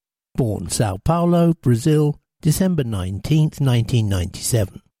 Brazil. Born Sao Paulo, Brazil, December 19,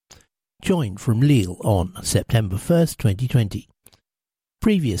 1997. Joined from Lille on September 1st, 2020.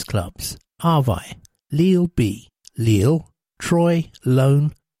 Previous clubs: Arvai, Lille B, Lille, Troy,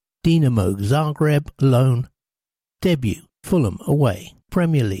 loan, Dinamo Zagreb, loan. Debut: Fulham away,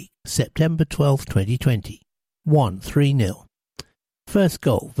 Premier League, September 12, 2020. Won 3-0. First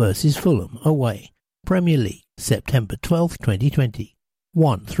goal versus Fulham away, Premier League, September 12, 2020.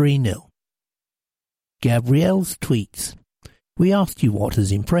 Won 3-0. Gabriel's tweets. We asked you what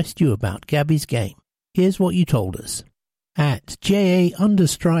has impressed you about Gabby's game. Here's what you told us. At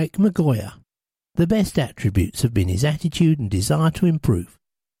JA_Magoya. The best attributes have been his attitude and desire to improve.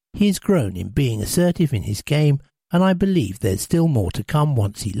 He has grown in being assertive in his game, and I believe there's still more to come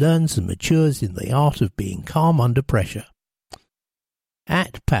once he learns and matures in the art of being calm under pressure.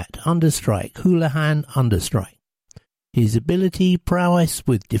 At Pat_Houlihan_. His ability, prowess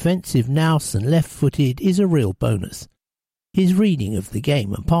with defensive nous and left-footed is a real bonus. His reading of the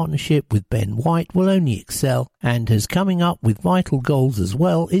game and partnership with Ben White will only excel, and his coming up with vital goals as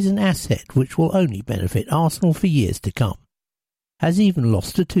well is an asset which will only benefit Arsenal for years to come. Has even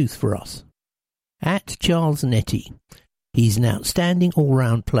lost a tooth for us. At Charles Netty. He's an outstanding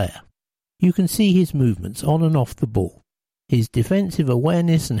all-round player. You can see his movements on and off the ball, his defensive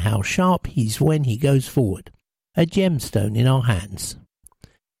awareness and how sharp he's when he goes forward. A gemstone in our hands.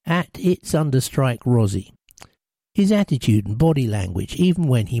 At It's_Rosie. His attitude and body language, even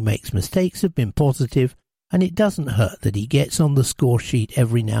when he makes mistakes, have been positive, and it doesn't hurt that he gets on the score sheet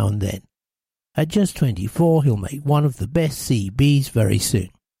every now and then. At just 24, he'll make one of the best CBs very soon.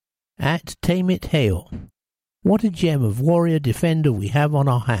 At Tamit Heo. What a gem of warrior defender we have on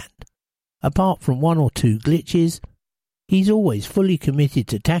our hand. Apart from one or two glitches, he's always fully committed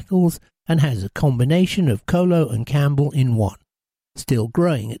to tackles and has a combination of Colo and Campbell in one. Still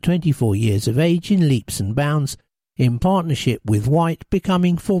growing at 24 years of age in leaps and bounds, in partnership with White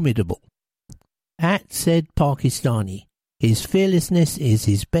becoming formidable. At said Pakistani. His fearlessness is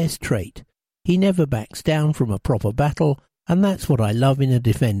his best trait. He never backs down from a proper battle, and that's what I love in a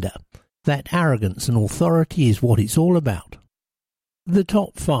defender. That arrogance and authority is what it's all about. The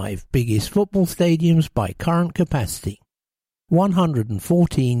top 5 biggest football stadiums by current capacity.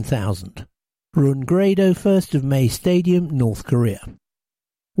 114,000. Rungrado 1st of May Stadium, North Korea.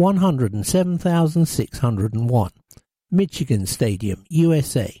 107,601. Michigan Stadium,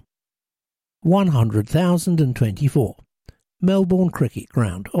 USA. 100,024. Melbourne Cricket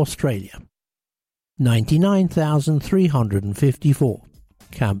Ground, Australia. 99,354.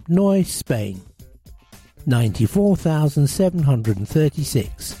 Camp Nou, Spain.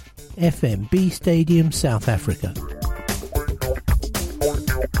 94,736. FMB Stadium, South Africa.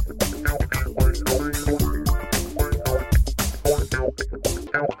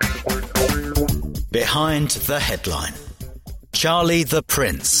 Behind the headline. Charlie the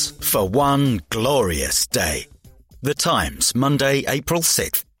Prince for one glorious day. The Times, Monday, April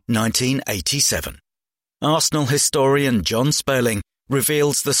 6th, 1987. Arsenal historian John Sperling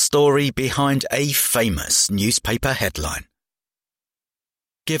reveals the story behind a famous newspaper headline.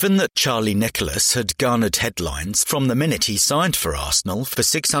 Given that Charlie Nicholas had garnered headlines from the minute he signed for Arsenal for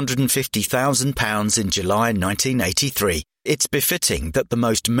 £650,000 in July 1983, it's befitting that the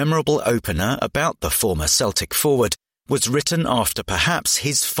most memorable opener about the former Celtic forward was written after perhaps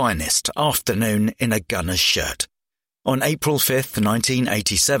his finest afternoon in a gunner's shirt. On April 5th,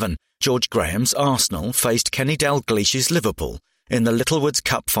 1987, George Graham's Arsenal faced Kenny Dalglish's Liverpool in the Littlewoods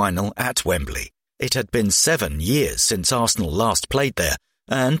Cup final at Wembley. It had been 7 years since Arsenal last played there,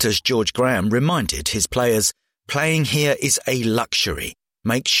 and as George Graham reminded his players, playing here is a luxury.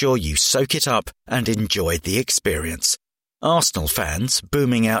 Make sure you soak it up and enjoy the experience. Arsenal fans,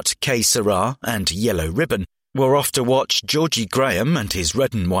 booming out Que Sera and Yellow Ribbon, were off to watch Georgie Graham and his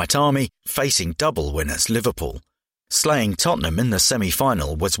red and white army facing double winners Liverpool. Slaying Tottenham in the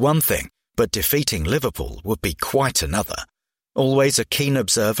semi-final was one thing, but defeating Liverpool would be quite another. Always a keen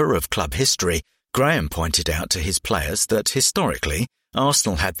observer of club history, Graham pointed out to his players that historically,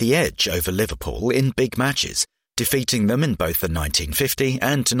 Arsenal had the edge over Liverpool in big matches, defeating them in both the 1950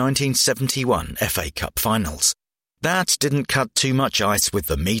 and 1971 FA Cup finals. That didn't cut too much ice with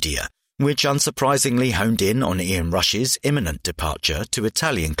the media, which unsurprisingly honed in on Ian Rush's imminent departure to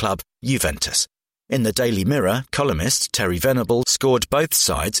Italian club Juventus. In the Daily Mirror, columnist Terry Venable scored both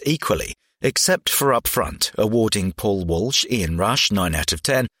sides equally, except for up front, awarding Paul Walsh, Ian Rush 9 out of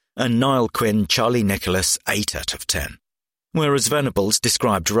 10, and Niall Quinn, Charlie Nicholas 8 out of 10. Whereas Venables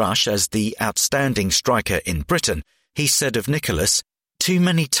described Rush as the outstanding striker in Britain, he said of Nicholas, too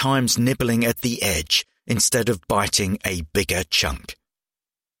many times nibbling at the edge instead of biting a bigger chunk.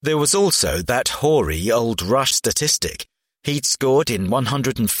 There was also that hoary old Rush statistic. He'd scored in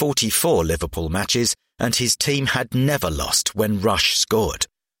 144 Liverpool matches, and his team had never lost when Rush scored.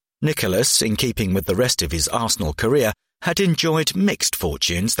 Nicholas, in keeping with the rest of his Arsenal career, had enjoyed mixed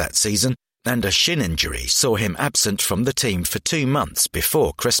fortunes that season, and a shin injury saw him absent from the team for 2 months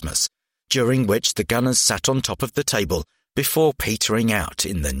before Christmas, during which the Gunners sat on top of the table before petering out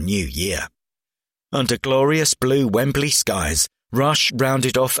in the new year. Under glorious blue Wembley skies, Rush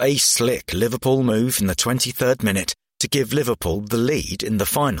rounded off a slick Liverpool move in the 23rd minute to give Liverpool the lead in the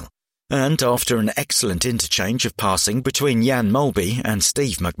final, and after an excellent interchange of passing between Jan Molby and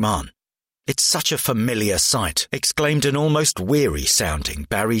Steve McMahon. "It's such a familiar sight," exclaimed an almost weary-sounding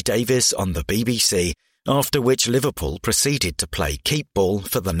Barry Davies on the BBC, after which Liverpool proceeded to play keep ball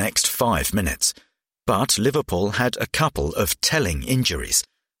for the next 5 minutes. But Liverpool had a couple of telling injuries.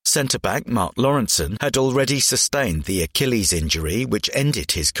 Centre-back Mark Lawrenson had already sustained the Achilles injury which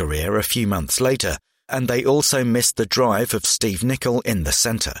ended his career a few months later, and they also missed the drive of Steve Nicol in the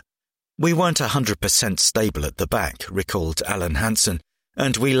centre. "We weren't 100% stable at the back," recalled Alan Hansen,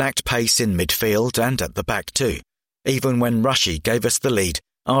 "and we lacked pace in midfield and at the back too. Even when Rushy gave us the lead,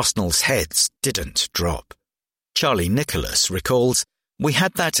 Arsenal's heads didn't drop." Charlie Nicholas recalls, "We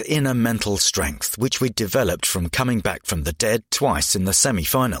had that inner mental strength which we developed from coming back from the dead twice in the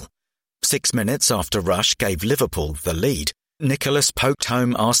semi-final. 6 minutes after Rush gave Liverpool the lead, Nicholas poked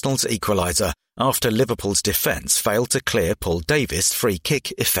home Arsenal's equaliser after Liverpool's defence failed to clear Paul Davis' free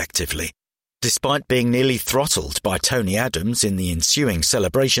kick effectively. Despite being nearly throttled by Tony Adams in the ensuing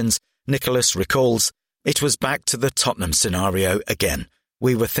celebrations, Nicholas recalls, "It was back to the Tottenham scenario again.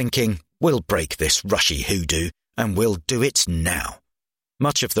 We were thinking, we'll break this Rushy hoodoo, and we'll do it now."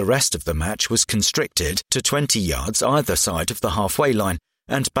 Much of the rest of the match was constricted to 20 yards either side of the halfway line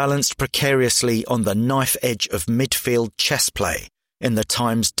and balanced precariously on the knife edge of midfield chess play, in the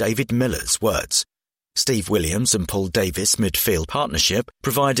Times' David Miller's words. Steve Williams and Paul Davis' midfield partnership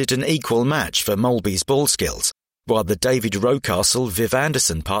provided an equal match for Molby's ball skills, while the David Rocastle-Viv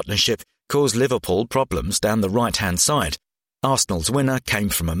Anderson partnership caused Liverpool problems down the right-hand side. Arsenal's winner came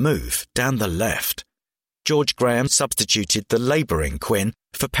from a move down the left. George Graham substituted the labouring Quinn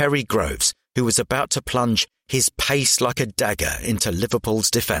for Perry Groves, who was about to plunge his pace like a dagger into Liverpool's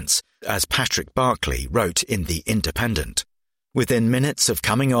defence, as Patrick Barclay wrote in The Independent. Within minutes of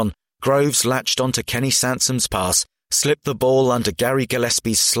coming on, Groves latched onto Kenny Sansom's pass, slipped the ball under Gary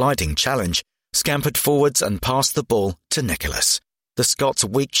Gillespie's sliding challenge, scampered forwards and passed the ball to Nicholas. The Scots'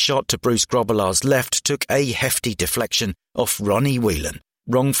 weak shot to Bruce Grobbelaar's left took a hefty deflection off Ronnie Whelan,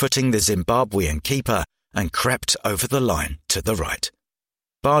 wrong-footing the Zimbabwean keeper, and crept over the line to the right.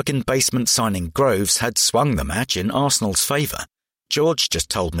 Bargain basement signing Groves had swung the match in Arsenal's favour. "George just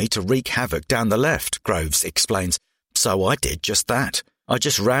told me to wreak havoc down the left," Groves explains. "So I did just that. I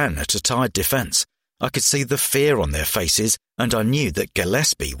just ran at a tired defence. I could see the fear on their faces, and I knew that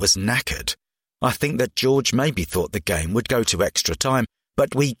Gillespie was knackered. I think that George maybe thought the game would go to extra time,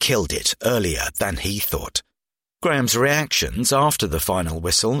 but we killed it earlier than he thought." Graham's reactions after the final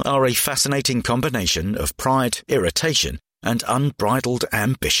whistle are a fascinating combination of pride, irritation, and unbridled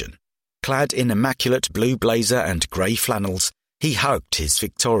ambition. Clad in immaculate blue blazer and grey flannels, he hugged his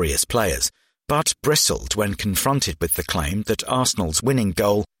victorious players, but bristled when confronted with the claim that Arsenal's winning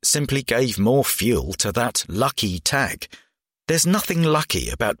goal simply gave more fuel to that lucky tag. "There's nothing lucky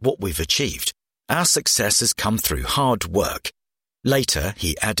about what we've achieved. Our success has come through hard work." Later,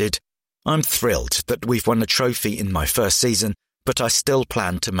 he added, "I'm thrilled that we've won a trophy in my first season, but I still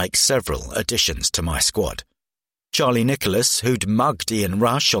plan to make several additions to my squad." Charlie Nicholas, who'd mugged Ian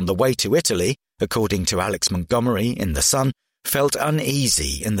Rush on the way to Italy, according to Alex Montgomery in The Sun, felt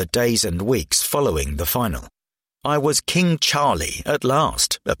uneasy in the days and weeks following the final. "I was King Charlie at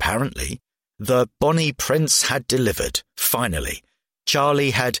last, apparently. The Bonnie Prince had delivered, finally.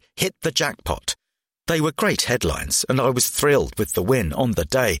 Charlie had hit the jackpot. They were great headlines, and I was thrilled with the win on the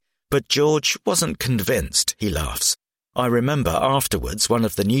day, but George wasn't convinced," he laughs. "I remember afterwards one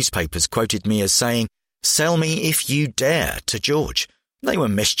of the newspapers quoted me as saying, 'Sell me if you dare' to George. They were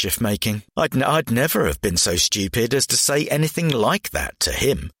mischief-making. I'd never have been so stupid as to say anything like that to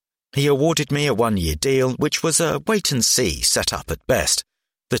him. He awarded me a 1-year deal, which was a wait-and-see set-up at best.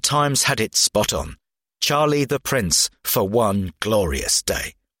 The Times had it spot on. Charlie the Prince for one glorious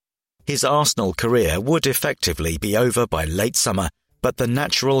day." His Arsenal career would effectively be over by late summer, but the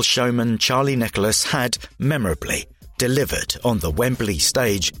natural showman Charlie Nicholas had, memorably, delivered on the Wembley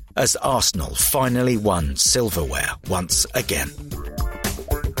stage as Arsenal finally won silverware once again.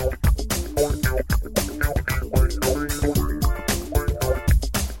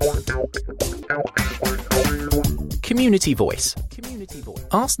 Community Voice. Community Voice.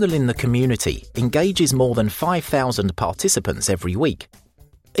 Arsenal in the Community engages more than 5,000 participants every week.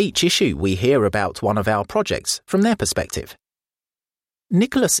 Each issue we hear about one of our projects from their perspective.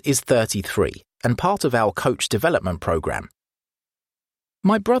 Nicholas is 33 and part of our coach development programme.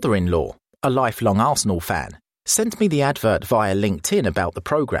 My brother-in-law, a lifelong Arsenal fan, sent me the advert via LinkedIn about the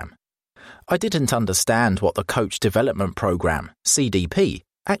programme. I didn't understand what the Coach Development Programme, CDP,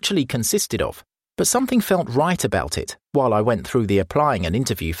 actually consisted of, but something felt right about it while I went through the applying and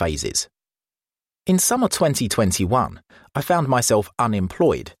interview phases. In summer 2021, I found myself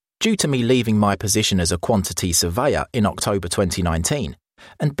unemployed due to me leaving my position as a quantity surveyor in October 2019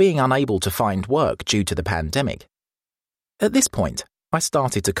 and being unable to find work due to the pandemic. At this point, I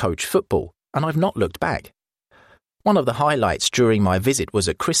started to coach football, and I've not looked back. One of the highlights during my visit was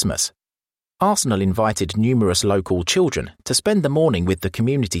at Christmas. Arsenal invited numerous local children to spend the morning with the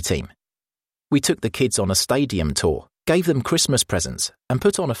community team. We took the kids on a stadium tour, gave them Christmas presents, and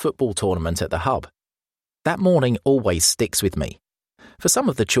put on a football tournament at the hub. That morning always sticks with me. For some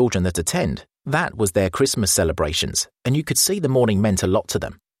of the children that attend, that was their Christmas celebrations, and you could see the morning meant a lot to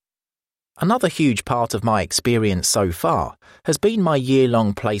them. Another huge part of my experience so far has been my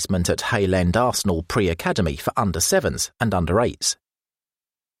year-long placement at Hale End Arsenal Pre-Academy for under-7s and under-8s.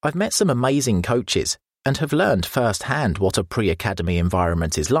 I've met some amazing coaches and have learned firsthand what a pre-academy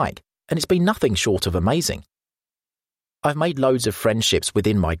environment is like, and it's been nothing short of amazing. I've made loads of friendships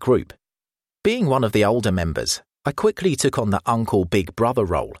within my group. Being one of the older members, I quickly took on the uncle big brother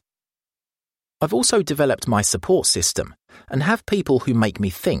role. I've also developed my support system and have people who make me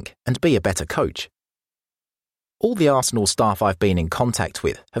think and be a better coach. All the Arsenal staff I've been in contact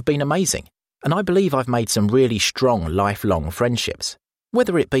with have been amazing, and I believe I've made some really strong lifelong friendships,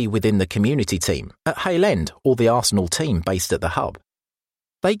 whether it be within the community team, at Hale End, or the Arsenal team based at the hub.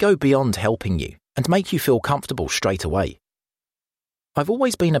 They go beyond helping you and make you feel comfortable straight away. I've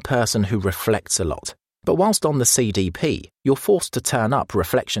always been a person who reflects a lot, but whilst on the CDP, you're forced to turn up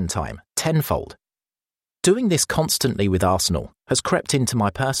reflection time tenfold. Doing this constantly with Arsenal has crept into my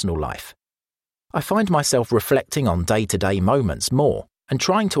personal life. I find myself reflecting on day-to-day moments more and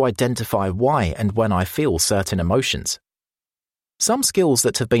trying to identify why and when I feel certain emotions. Some skills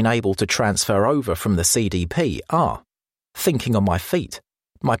that have been able to transfer over from the CDP are thinking on my feet,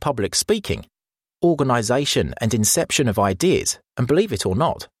 my public speaking, organisation and inception of ideas, and believe it or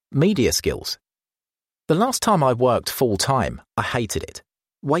not, media skills. The last time I worked full-time, I hated it.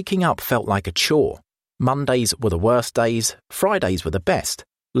 Waking up felt like a chore. Mondays were the worst days, Fridays were the best.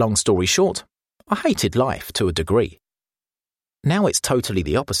 Long story short, I hated life to a degree. Now it's totally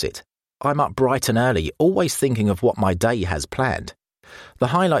the opposite. I'm up bright and early, always thinking of what my day has planned. The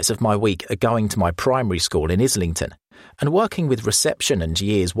highlights of my week are going to my primary school in Islington and working with reception and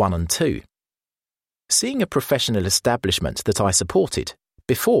years 1 and 2. Seeing a professional establishment that I supported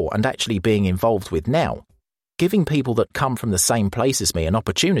before and actually being involved with now, giving people that come from the same place as me an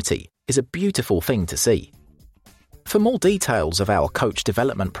opportunity is a beautiful thing to see. For more details of our coach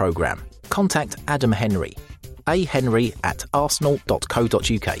development programme, contact Adam Henry,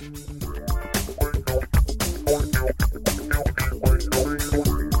 ahenry@arsenal.co.uk.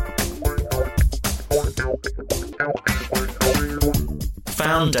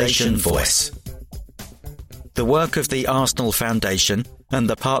 Foundation Voice. The work of the Arsenal Foundation and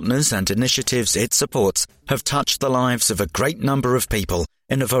the partners and initiatives it supports have touched the lives of a great number of people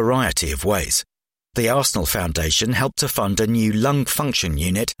in a variety of ways. The Arsenal Foundation helped to fund a new lung function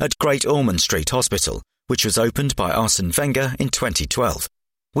unit at Great Ormond Street Hospital, which was opened by Arsene Wenger in 2012.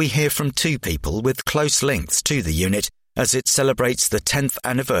 We hear from two people with close links to the unit as it celebrates the 10th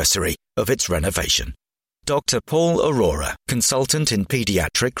anniversary of its renovation. Dr. Paul Aurora, consultant in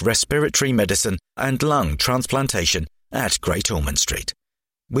paediatric respiratory medicine and lung transplantation at Great Ormond Street.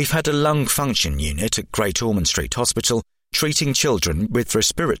 We've had a lung function unit at Great Ormond Street Hospital treating children with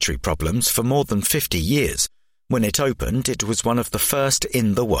respiratory problems for more than 50 years. When it opened, it was one of the first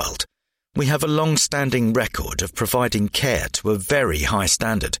in the world. We have a long-standing record of providing care to a very high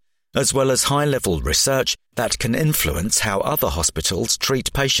standard, as well as high-level research that can influence how other hospitals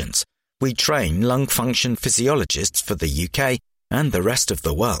treat patients. We train lung function physiologists for the UK and the rest of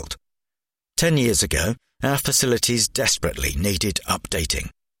the world. 10 years ago, our facilities desperately needed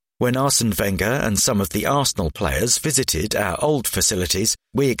updating. When Arsene Wenger and some of the Arsenal players visited our old facilities,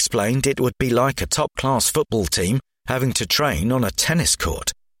 we explained it would be like a top-class football team having to train on a tennis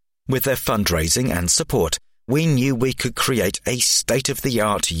court. With their fundraising and support, we knew we could create a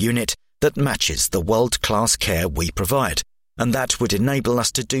state-of-the-art unit that matches the world-class care we provide, and that would enable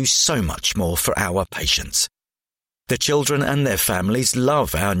us to do so much more for our patients. The children and their families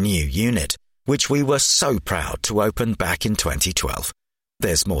love our new unit, which we were so proud to open back in 2012.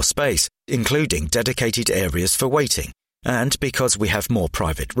 There's more space, including dedicated areas for waiting, and because we have more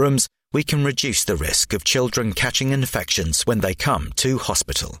private rooms, we can reduce the risk of children catching infections when they come to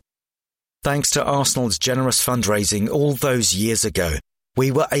hospital. Thanks to Arsenal's generous fundraising all those years ago,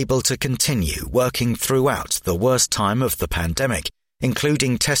 we were able to continue working throughout the worst time of the pandemic,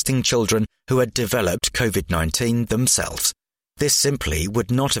 including testing children who had developed COVID-19 themselves. This simply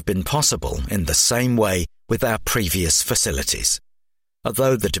would not have been possible in the same way with our previous facilities.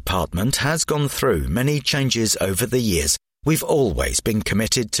 Although the department has gone through many changes over the years, we've always been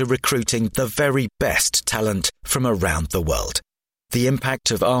committed to recruiting the very best talent from around the world. The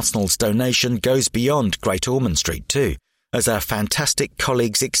impact of Arsenal's donation goes beyond Great Ormond Street too, as our fantastic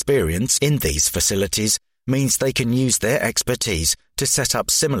colleagues' experience in these facilities means they can use their expertise to set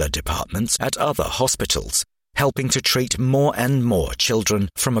up similar departments at other hospitals, helping to treat more and more children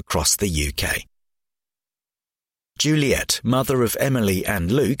from across the UK. Juliet, mother of Emily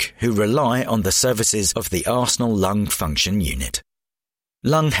and Luke, who rely on the services of the Arsenal Lung Function Unit.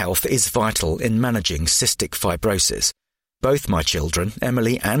 Lung health is vital in managing cystic fibrosis. Both my children,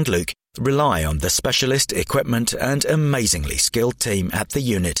 Emily and Luke, rely on the specialist equipment and amazingly skilled team at the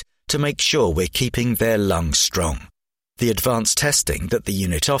unit to make sure we're keeping their lungs strong. The advanced testing that the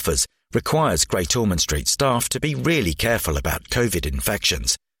unit offers requires Great Ormond Street staff to be really careful about COVID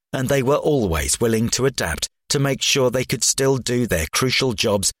infections, and they were always willing to adapt to make sure they could still do their crucial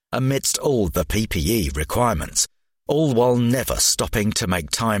jobs amidst all the PPE requirements, all while never stopping to make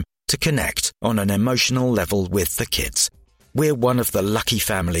time to connect on an emotional level with the kids. We're one of the lucky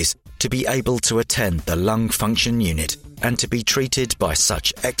families to be able to attend the Lung Function Unit and to be treated by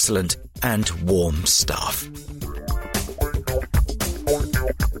such excellent and warm staff.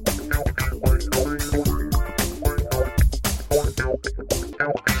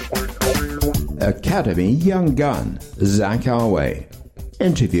 Academy young gun Zach Arway.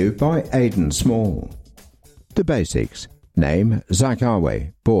 Interview by Aidan Small. The basics. Name Zach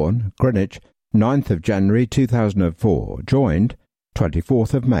Arway. Born Greenwich, 9th of January 2004. Joined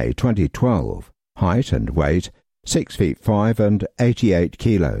 24th of May 2012. Height and weight 6 feet 5 and 88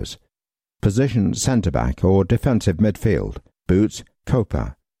 kilos. Position centre-back or defensive midfield. Boots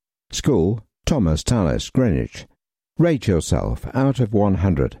Copa. School Thomas Tallis, Greenwich. Rate yourself out of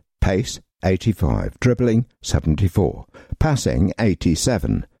 100. Pace 85. Dribbling 74. Passing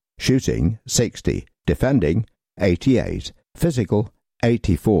 87. Shooting 60. Defending 88. Physical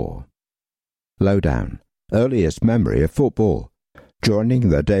 84. Lowdown. Earliest memory of football. Joining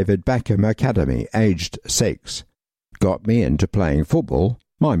the David Beckham Academy aged 6. Got me into playing football,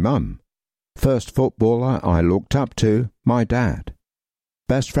 my mum. First footballer I looked up to, my dad.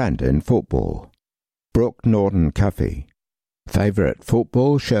 Best friend in football. Brooke Norton Cuffey. Favourite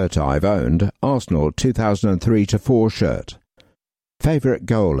football shirt I've owned, Arsenal 2003-4 shirt. Favourite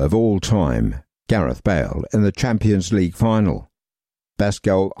goal of all time, Gareth Bale in the Champions League final. Best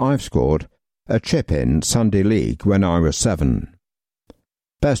goal I've scored, a chip-in Sunday League when I was 7.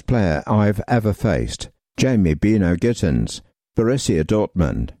 Best player I've ever faced, Jamie Bino Gittins, Borussia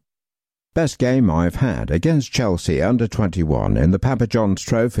Dortmund. Best game I've had against Chelsea under-21 in the Papa John's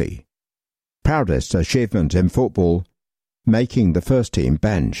Trophy. Proudest achievement in football, making the first team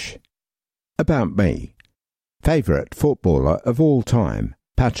bench. About me. Favourite footballer of all time,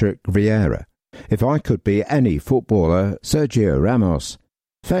 Patrick Vieira. If I could be any footballer, Sergio Ramos.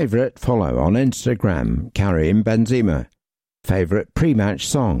 Favourite follow on Instagram, Karim Benzema. Favourite pre-match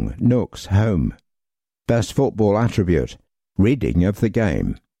song, Nooks Home. Best football attribute, reading of the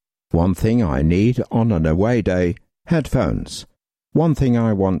game. One thing I need on an away day, headphones. One thing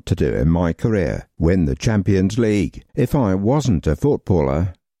I want to do in my career, win the Champions League. If I wasn't a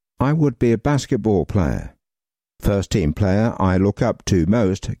footballer, I would be a basketball player. First team player I look up to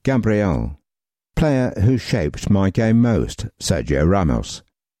most, Gabriel. Player who shaped my game most, Sergio Ramos.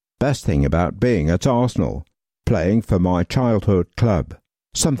 Best thing about being at Arsenal, playing for my childhood club.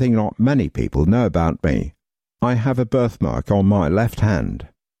 Something not many people know about me. I have a birthmark on my left hand.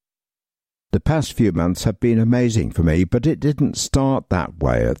 The past few months have been amazing for me, but it didn't start that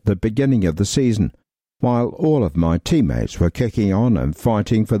way at the beginning of the season. While all of my teammates were kicking on and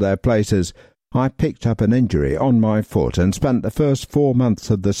fighting for their places, I picked up an injury on my foot and spent the first 4 months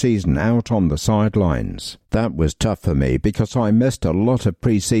of the season out on the sidelines. That was tough for me because I missed a lot of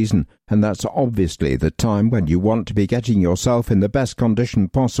pre-season, and that's obviously the time when you want to be getting yourself in the best condition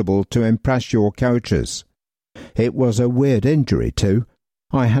possible to impress your coaches. It was a weird injury too.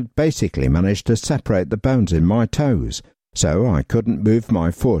 I had basically managed to separate the bones in my toes, so I couldn't move my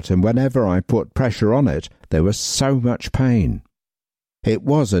foot, and whenever I put pressure on it, there was so much pain. It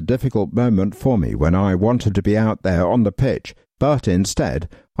was a difficult moment for me when I wanted to be out there on the pitch, But instead,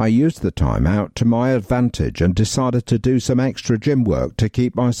 I used the time out to my advantage and decided to do some extra gym work to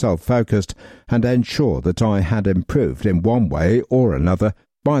keep myself focused and ensure that I had improved in one way or another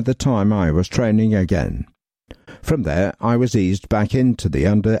by the time I was training again. From there, I was eased back into the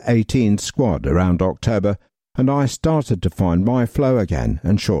under-18 squad around October, and I started to find my flow again,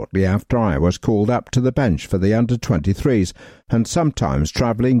 and shortly after I was called up to the bench for the under-23s and sometimes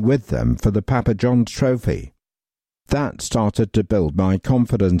travelling with them for the Papa John's Trophy. That started to build my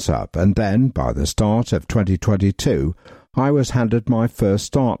confidence up, and then, by the start of 2022, I was handed my first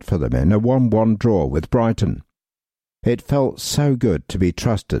start for them in a 1-1 draw with Brighton. It felt so good to be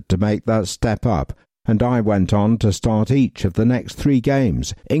trusted to make that step up, and I went on to start each of the next 3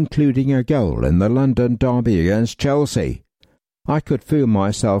 games, including a goal in the London derby against Chelsea. I could feel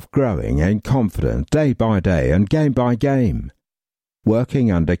myself growing in confidence day by day and game by game.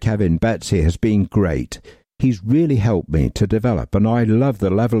 Working under Kevin Betsy has been great. He's really helped me to develop, and I love the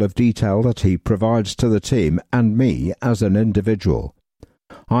level of detail that he provides to the team and me as an individual.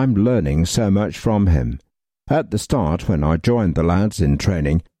 I'm learning so much from him. At the start, when I joined the lads in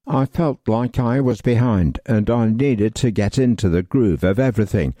training, I felt like I was behind and I needed to get into the groove of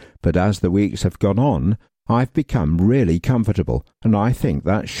everything, but as the weeks have gone on, I've become really comfortable, and I think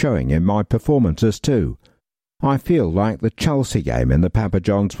that's showing in my performances too. I feel like the Chelsea game in the Papa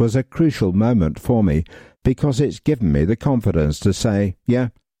John's was a crucial moment for me because it's given me the confidence to say, yeah,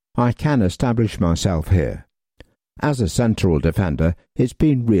 I can establish myself here. As a central defender, it's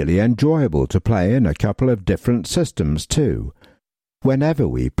been really enjoyable to play in a couple of different systems too. Whenever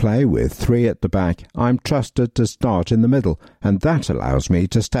we play with 3 at the back, I'm trusted to start in the middle, and that allows me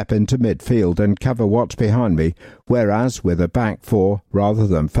to step into midfield and cover what's behind me, whereas with a back 4, rather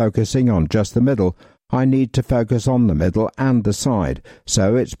than focusing on just the middle, I need to focus on the middle and the side,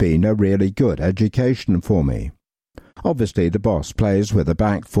 so it's been a really good education for me. Obviously the boss plays with a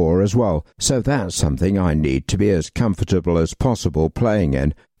back 4 as well, so that's something I need to be as comfortable as possible playing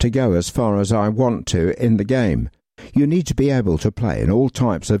in to go as far as I want to in the game. You need to be able to play in all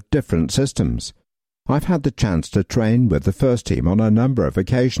types of different systems. I've had the chance to train with the first team on a number of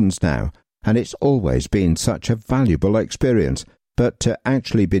occasions now, and it's always been such a valuable experience, but to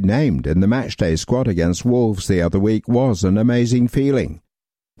actually be named in the matchday squad against Wolves the other week was an amazing feeling.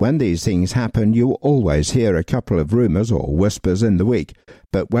 When these things happen, you always hear a couple of rumours or whispers in the week,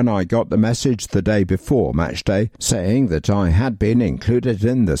 but when I got the message the day before matchday saying that I had been included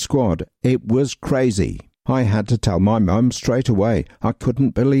in the squad, it was crazy. I had to tell my mum straight away. I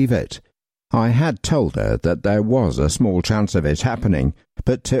couldn't believe it. I had told her that there was a small chance of it happening,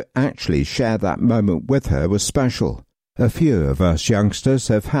 but to actually share that moment with her was special. A few of us youngsters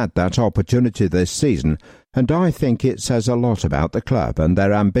have had that opportunity this season, and I think it says a lot about the club and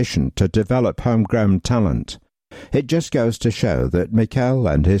their ambition to develop homegrown talent. It just goes to show that Mikel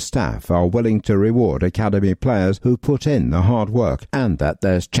and his staff are willing to reward academy players who put in the hard work, and that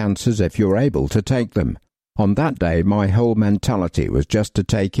there's chances if you're able to take them. On that day, my whole mentality was just to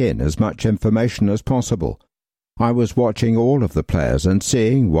take in as much information as possible. I was watching all of the players and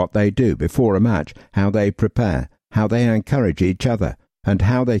seeing what they do before a match, how they prepare, how they encourage each other, and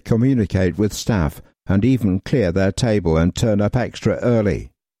how they communicate with staff, and even clear their table and turn up extra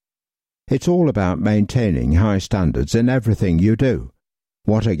early. It's all about maintaining high standards in everything you do.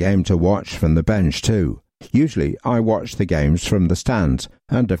 What a game to watch from the bench too. Usually I watch the games from the stands,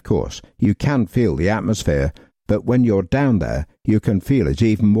 and of course you can feel the atmosphere, but when you're down there you can feel it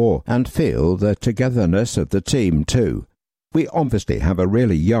even more, and feel the togetherness of the team too. We obviously have a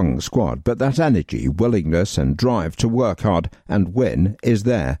really young squad, but that energy, willingness and drive to work hard and win is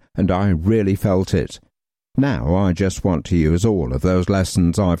there, and I really felt it. Now I just want to use all of those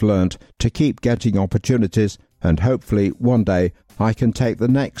lessons I've learnt to keep getting opportunities, and hopefully one day I can take the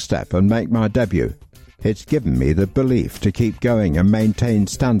next step and make my debut. It's given me the belief to keep going and maintain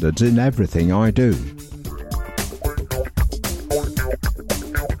standards in everything I do.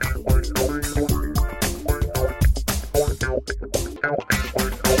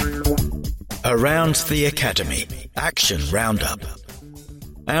 Around the Academy Action Roundup.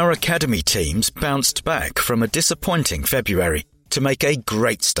 Our Academy teams bounced back from a disappointing February to make a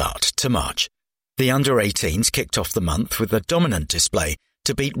great start to March. The under-18s kicked off the month with a dominant display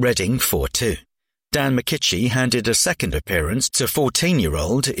to beat Reading 4-2. Dan McKitchie handed a second appearance to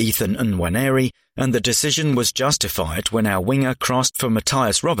 14-year-old Ethan Nwaneri, and the decision was justified when our winger crossed for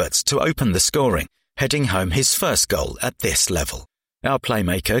Matthias Roberts to open the scoring, heading home his first goal at this level. Our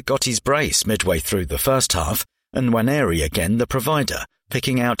playmaker got his brace midway through the first half, and Nwaneri again the provider,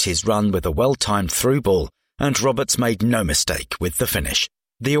 picking out his run with a well-timed through ball, and Roberts made no mistake with the finish.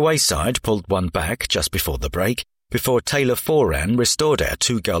 The away side pulled one back just before the break, before Taylor Foran restored our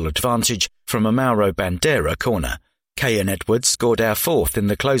 2-goal advantage from a Mauro Bandera corner. Kayan Edwards scored our 4th in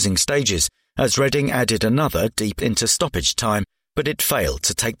the closing stages, as Reading added another deep into stoppage time, but it failed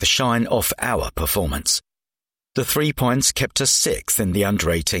to take the shine off our performance. The 3 points kept us 6th in the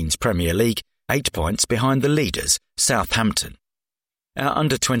Under-18s Premier League, 8 points behind the leaders, Southampton. Our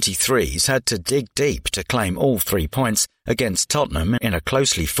Under-23s had to dig deep to claim all 3 points against Tottenham in a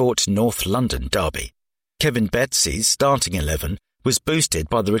closely fought North London derby. Kevin Betsy's starting 11 was boosted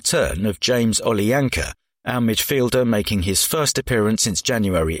by the return of James Olianka, our midfielder making his first appearance since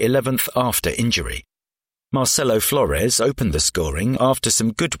January 11th after injury. Marcelo Flores opened the scoring after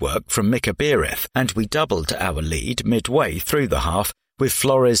some good work from Mika Bereth, and we doubled our lead midway through the half with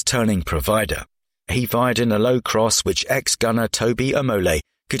Flores turning provider. He fired in a low cross which ex-gunner Toby Amole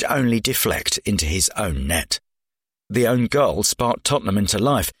could only deflect into his own net. The own goal sparked Tottenham into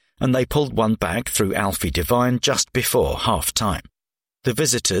life, and they pulled one back through Alfie Devine just before half-time. The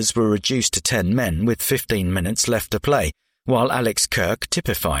visitors were reduced to 10 men with 15 minutes left to play, while Alex Kirk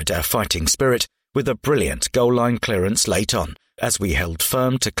typified our fighting spirit with a brilliant goal-line clearance late on, as we held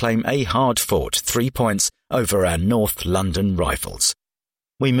firm to claim a hard-fought 3 points over our North London rivals.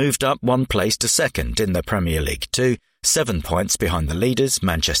 We moved up 1 place to 2nd in the Premier League 2, 7 points behind the leaders,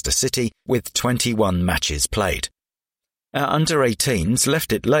 Manchester City, with 21 matches played. Our Under-18s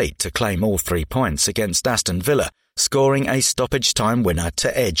left it late to claim all 3 points against Aston Villa, scoring a stoppage-time winner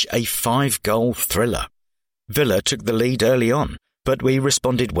to edge a 5-goal thriller. Villa took the lead early on, but we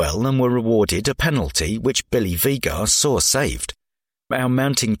responded well and were rewarded a penalty which Billy Vigar saw saved. Our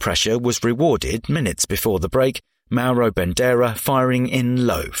mounting pressure was rewarded minutes before the break, Mauro Bandera firing in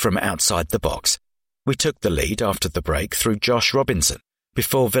low from outside the box. We took the lead after the break through Josh Robinson,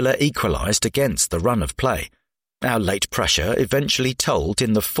 before Villa equalised against the run of play. Our late pressure eventually told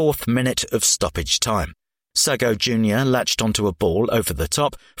in the 4th minute of stoppage time. Sago Jr. latched onto a ball over the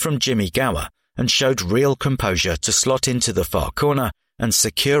top from Jimmy Gower and showed real composure to slot into the far corner and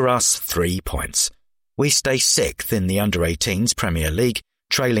secure us 3 points. We stay 6th in the Under-18s Premier League,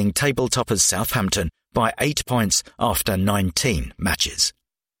 trailing tabletoppers Southampton by 8 points after 19 matches.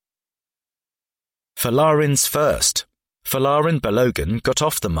 Folarin's first. Folarin Balogun got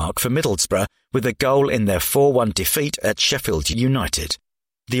off the mark for Middlesbrough with a goal in their 4-1 defeat at Sheffield United.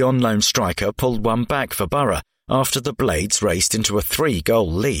 The on-loan striker pulled one back for Borough after the Blades raced into a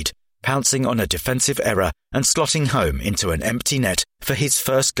 3-goal lead, pouncing on a defensive error and slotting home into an empty net for his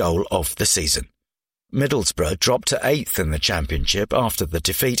first goal of the season. Middlesbrough dropped to 8th in the Championship after the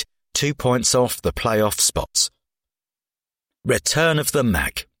defeat, 2 points off the playoff spots. Return of the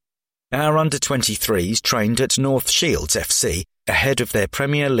Mag. Our Under-23s trained at North Shields FC ahead of their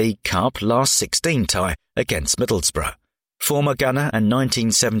Premier League Cup last 16 tie against Middlesbrough. Former gunner and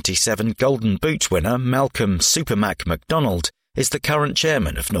 1977 Golden Boot winner Malcolm Supermac MacDonald is the current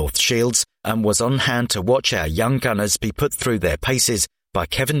chairman of North Shields and was on hand to watch our young gunners be put through their paces by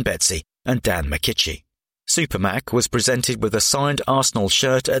Kevin Betsy and Dan McKitchie. Supermac was presented with a signed Arsenal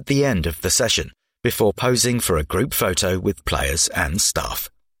shirt at the end of the session, before posing for a group photo with players and staff.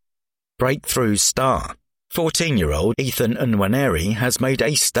 Breakthrough star. 14-year-old Ethan Nwaneri has made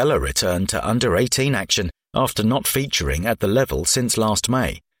a stellar return to Under-18 action after not featuring at the level since last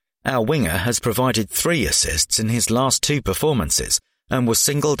May. Our winger has provided 3 assists in his last 2 performances and was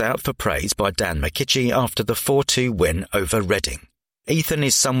singled out for praise by Dan McKitchie after the 4-2 win over Reading. Ethan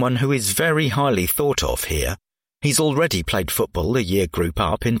is someone who is very highly thought of here. He's already played football a year group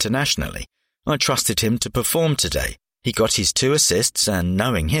up internationally. I trusted him to perform today. He got his 2 assists and,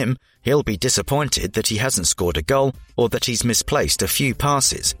 knowing him, he'll be disappointed that he hasn't scored a goal or that he's misplaced a few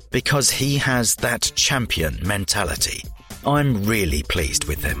passes, because he has that champion mentality. I'm really pleased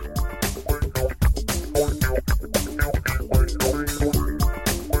with him.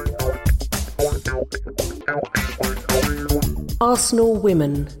 Arsenal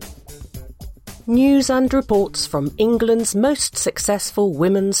women. News and reports from England's most successful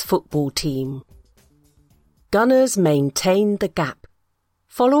women's football team. Gunners maintain the gap.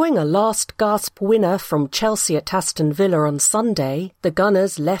 Following a last-gasp winner from Chelsea at Aston Villa on Sunday, the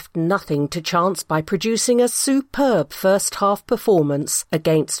Gunners left nothing to chance by producing a superb first-half performance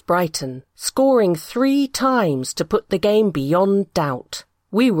against Brighton, scoring 3 times to put the game beyond doubt.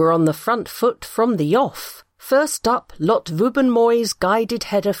 We were on the front foot from the off. First up, Lot Wubbenmoy's guided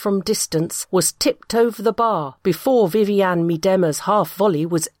header from distance was tipped over the bar before Viviane Miedema's half-volley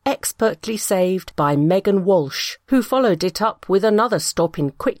was expertly saved by Megan Walsh, who followed it up with another stop in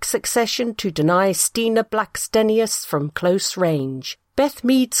quick succession to deny Stina Blackstenius from close range. Beth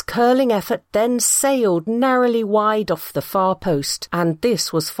Mead's curling effort then sailed narrowly wide off the far post, and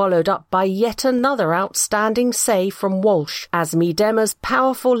this was followed up by yet another outstanding save from Walsh, as Miedema's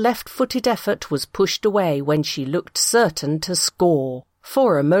powerful left-footed effort was pushed away when she looked certain to score.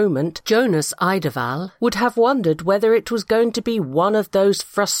 For a moment, Jonas Eideval would have wondered whether it was going to be one of those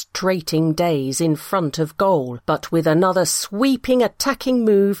frustrating days in front of goal, but with another sweeping attacking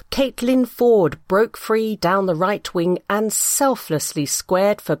move, Caitlin Ford broke free down the right wing and selflessly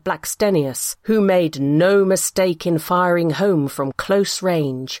squared for Blackstenius, who made no mistake in firing home from close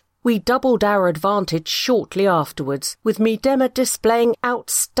range. We doubled our advantage shortly afterwards, with Miedema displaying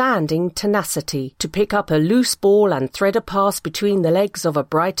outstanding tenacity to pick up a loose ball and thread a pass between the legs of a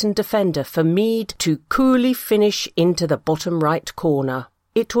Brighton defender for Mead to coolly finish into the bottom right corner.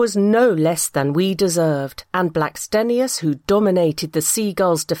 It was no less than we deserved, and Blackstenius, who dominated the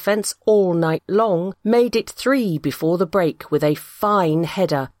Seagulls' defence all night long, made it 3 before the break with a fine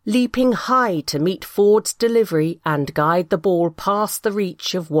header, leaping high to meet Ford's delivery and guide the ball past the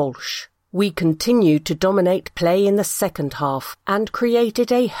reach of Walsh. We continued to dominate play in the second half and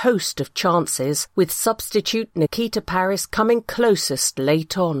created a host of chances, with substitute Nikita Paris coming closest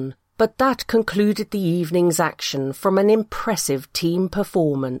late on. But that concluded the evening's action from an impressive team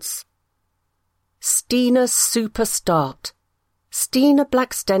performance. Stina's super start. Stina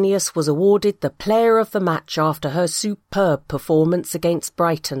Blackstenius was awarded the player of the match after her superb performance against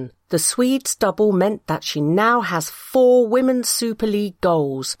Brighton. The Swedes' double meant that she now has 4 Women's Super League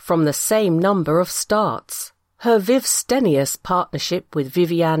goals from the same number of starts. Her Viv Stenius partnership with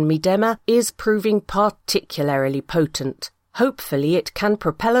Vivianne Miedema is proving particularly potent. Hopefully it can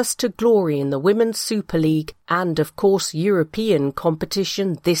propel us to glory in the Women's Super League and, of course, European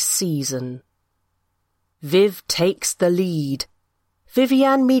competition this season. Viv takes the lead.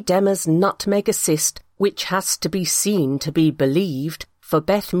 Vivianne Miedema's nutmeg assist, which has to be seen to be believed, for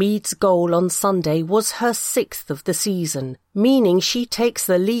Beth Mead's goal on Sunday was her 6th of the season, meaning she takes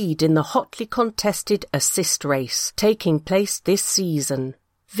the lead in the hotly contested assist race taking place this season.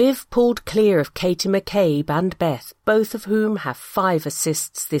 Viv pulled clear of Katie McCabe and Beth, both of whom have 5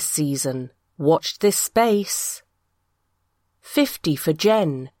 assists this season. Watch this space. 50 for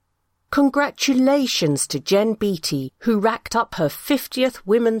Jen. Congratulations to Jen Beattie, who racked up her 50th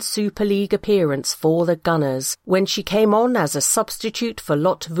Women's Super League appearance for the Gunners when she came on as a substitute for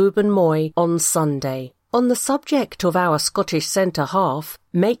Lotte Wubben-Moy on Sunday. On the subject of our Scottish centre-half,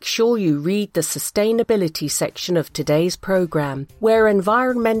 make sure you read the sustainability section of today's programme, where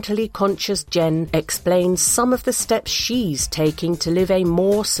environmentally conscious Jen explains some of the steps she's taking to live a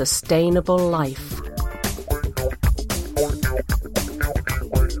more sustainable life.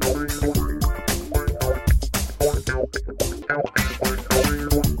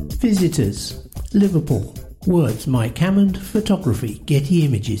 Visitors. Liverpool. Words Mike Hammond. Photography Getty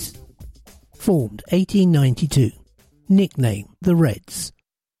Images. Formed 1892. Nickname The Reds.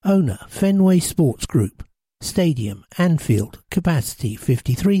 Owner Fenway Sports Group. Stadium Anfield. Capacity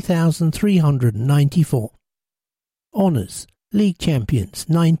 53,394. Honours: League Champions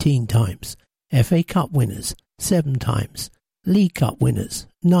 19 times. FA Cup winners 7 times. League Cup winners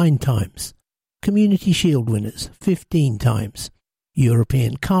 9 times. Community Shield winners 15 times.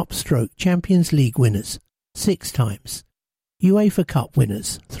 European Cup / Champions League winners 6 times. UEFA Cup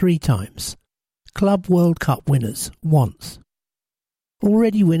winners 3 times. Club World Cup winners once.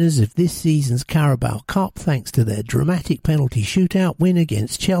 Already winners of this season's Carabao Cup thanks to their dramatic penalty shootout win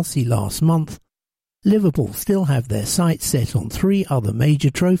against Chelsea last month, Liverpool still have their sights set on 3 other major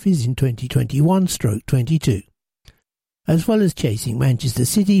trophies in 2021/22. As well as chasing Manchester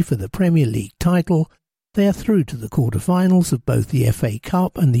City for the Premier League title, they are through to the quarter-finals of both the FA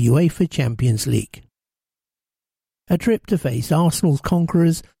Cup and the UEFA Champions League. A trip to face Arsenal's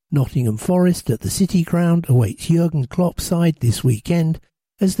conquerors, Nottingham Forest, at the City Ground awaits Jurgen Klopp's side this weekend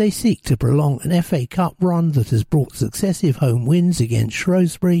as they seek to prolong an FA Cup run that has brought successive home wins against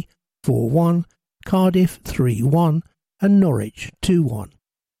Shrewsbury 4-1, Cardiff 3-1 and Norwich 2-1.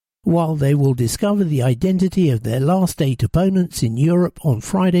 While they will discover the identity of their last 8 opponents in Europe on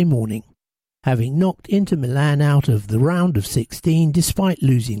Friday morning, having knocked Inter Milan out of the round of 16 despite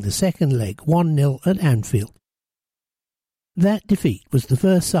losing the second leg 1-0 at Anfield. That defeat was the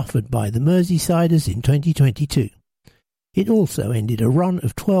first suffered by the Merseysiders in 2022. It also ended a run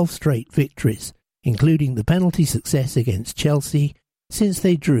of 12 straight victories, including the penalty success against Chelsea, since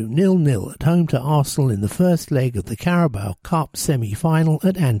they drew 0-0 at home to Arsenal in the first leg of the Carabao Cup semi-final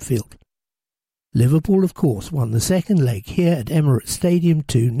at Anfield. Liverpool, of course, won the second leg here at Emirates Stadium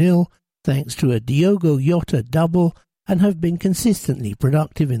 2-0, thanks to a Diogo Jota double, and have been consistently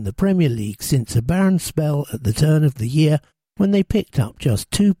productive in the Premier League since a barren spell at the turn of the year when they picked up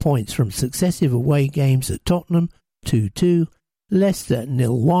just 2 points from successive away games at Tottenham 2-2, Leicester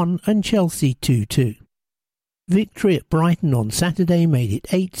 0-1 and Chelsea 2-2. Victory at Brighton on Saturday made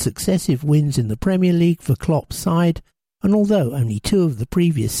it 8 successive wins in the Premier League for Klopp's side, and although only 2 of the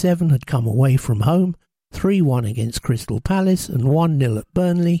previous 7 had come away from home, 3-1 against Crystal Palace and 1-0 at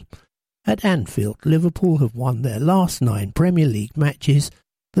Burnley, at Anfield Liverpool have won their last 9 Premier League matches,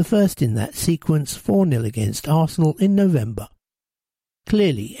 the first in that sequence 4-0 against Arsenal in November.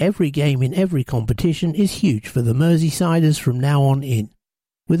 Clearly, every game in every competition is huge for the Merseysiders from now on in,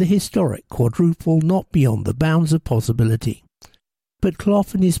 with a historic quadruple not beyond the bounds of possibility. But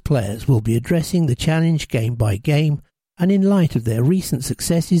Klopp and his players will be addressing the challenge game by game, and in light of their recent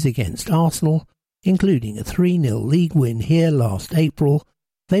successes against Arsenal, including a 3-0 league win here last April,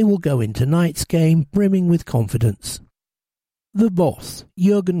 they will go into tonight's game brimming with confidence. The boss,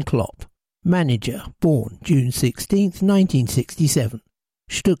 Jurgen Klopp, manager, born June 16, 1967,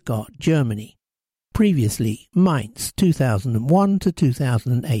 Stuttgart, Germany. Previously, Mainz 2001 to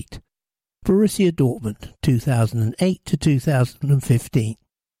 2008, Borussia Dortmund 2008 to 2015.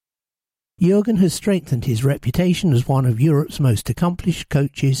 Jurgen has strengthened his reputation as one of Europe's most accomplished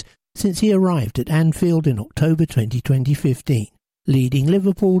coaches since he arrived at Anfield in October 2015, leading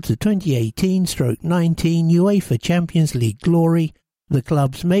Liverpool to 2018-19 UEFA Champions League glory, the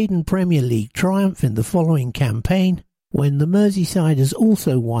club's maiden Premier League triumph in the following campaign, when the Merseysiders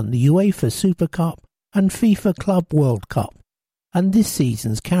also won the UEFA Super Cup and FIFA Club World Cup, and this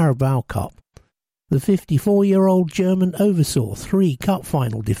season's Carabao Cup. The 54-year-old German oversaw 3 cup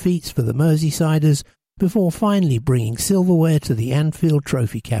final defeats for the Merseysiders before finally bringing silverware to the Anfield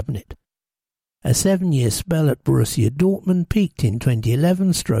trophy cabinet. A 7-year spell at Borussia Dortmund peaked in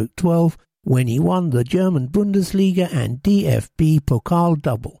 2011-12 when he won the German Bundesliga and DFB Pokal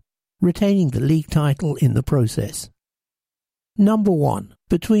double, retaining the league title in the process. Number 1.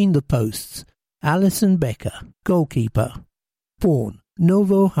 Between the posts, Alisson Becker, goalkeeper. Born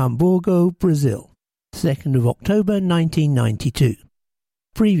Novo Hamburgo, Brazil, 2nd of October 1992.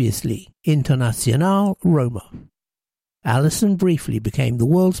 Previously, Internacional, Roma. Alisson briefly became the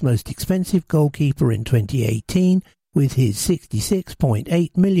world's most expensive goalkeeper in 2018 with his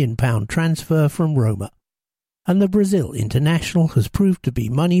 £66.8 million transfer from Roma, and the Brazil international has proved to be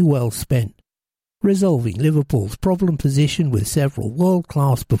money well spent, resolving Liverpool's problem position with several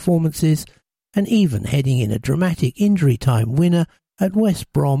world-class performances and even heading in a dramatic injury-time winner at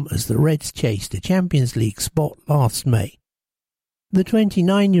West Brom as the Reds chased a Champions League spot last May. The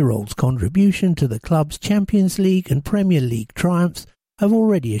 29-year-old's contribution to the club's Champions League and Premier League triumphs have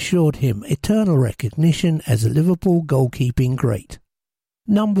already assured him eternal recognition as a Liverpool goalkeeping great.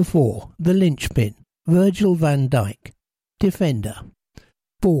 Number 4. The linchpin, Virgil van Dijk, defender.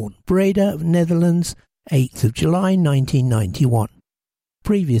 Born Breda, Netherlands, 8th of July 1991.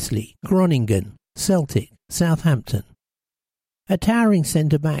 Previously, Groningen, Celtic, Southampton. A towering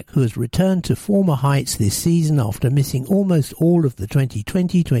centre-back who has returned to former heights this season after missing almost all of the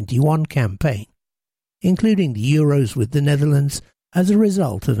 2020-21 campaign, including the Euros with the Netherlands as a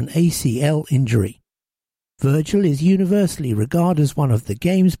result of an ACL injury. Virgil is universally regarded as one of the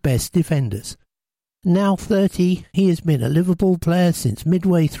game's best defenders. Now 30, he has been a Liverpool player since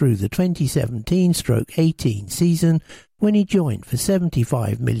midway through the 2017-18 season when he joined for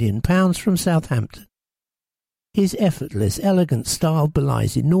 £75 million from Southampton. His effortless, elegant style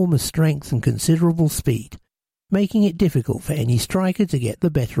belies enormous strength and considerable speed, making it difficult for any striker to get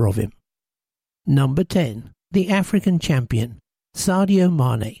the better of him. Number 10. The African champion, Sadio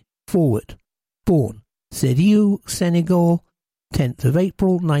Mane, forward. Born Sédhiou, Senegal, 10th of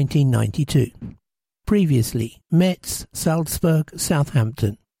April 1992. Previously, Metz, Salzburg,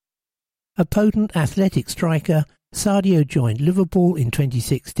 Southampton. A potent athletic striker, Sadio joined Liverpool in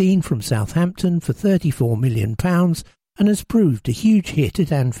 2016 from Southampton for £34 million and has proved a huge hit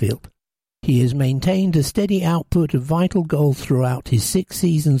at Anfield. He has maintained a steady output of vital goals throughout his 6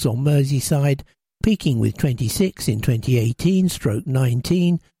 seasons on Merseyside, peaking with 26 in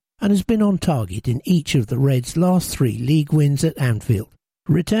 2018-19, and has been on target in each of the Reds' last 3 league wins at Anfield,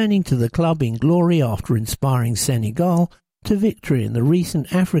 returning to the club in glory after inspiring Senegal to victory in the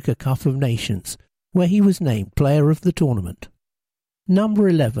recent Africa Cup of Nations, where he was named Player of the Tournament. Number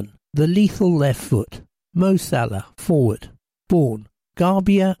 11. The lethal left foot, Mo Salah, forward. Born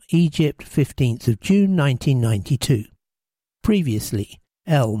Garbia, Egypt, 15th of June 1992. Previously,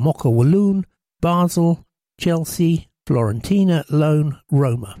 El Mokawaloon, Basel, Chelsea, Fiorentina loan,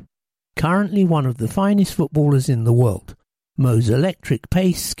 Roma. Currently one of the finest footballers in the world, Mo's electric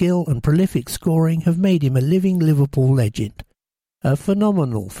pace, skill and prolific scoring have made him a living Liverpool legend. A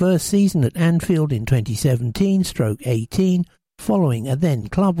phenomenal first season at Anfield in 2017-18, following a then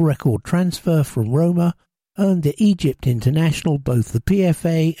club record transfer from Roma, earned the Egypt international both the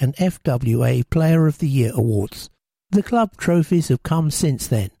PFA and FWA Player of the Year awards. The club trophies have come since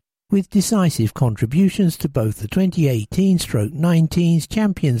then, with decisive contributions to both the 2018-19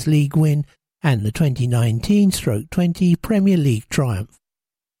 Champions League win and the 2019-20 Premier League triumph.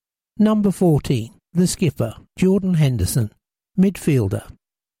 Number 14, the skipper, Jordan Henderson, midfielder.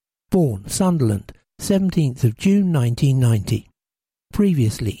 Born Sunderland, 17th of June 1990.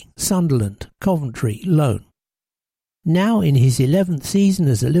 Previously, Sunderland, Coventry, loan. Now in his 11th season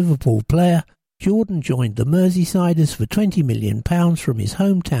as a Liverpool player, Jordan joined the Merseysiders for £20 million from his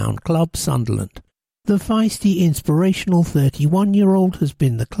hometown club Sunderland. The feisty, inspirational 31-year-old has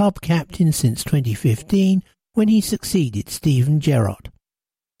been the club captain since 2015 when he succeeded Steven Gerrard,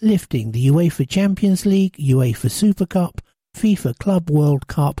 lifting the UEFA Champions League, UEFA Super Cup, FIFA Club World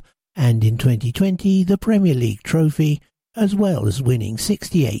Cup and in 2020 the Premier League trophy, as well as winning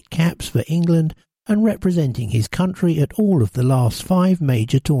 68 caps for England and representing his country at all of the last 5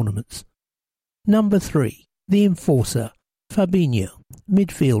 major tournaments. Number 3, the enforcer, Fabinho,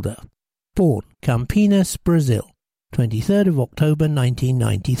 midfielder. Born Campinas, Brazil, 23rd of October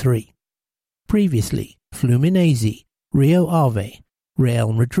 1993. Previously, Fluminense, Rio Ave,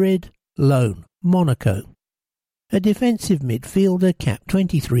 Real Madrid, loan, Monaco. A defensive midfielder capped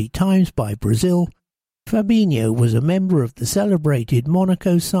 23 times by Brazil, Fabinho was a member of the celebrated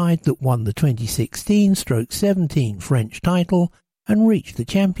Monaco side that won the 2016-17 French title and reached the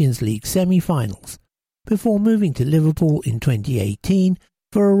Champions League semi-finals, before moving to Liverpool in 2018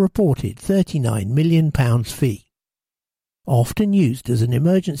 for a reported £39 million fee. Often used as an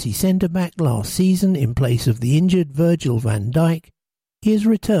emergency centre-back last season in place of the injured Virgil van Dijk, he has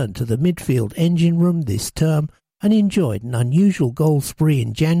returned to the midfield engine room this term and enjoyed an unusual goal spree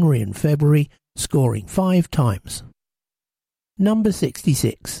in January and February, scoring 5 times. Number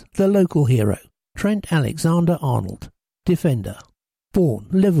 66, the local hero, Trent Alexander-Arnold, defender. Born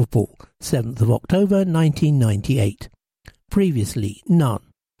Liverpool, 7th of October 1998. Previously, none.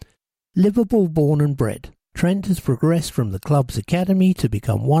 Liverpool born and bred, Trent has progressed from the club's academy to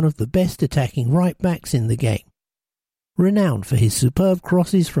become one of the best attacking right-backs in the game. Renowned for his superb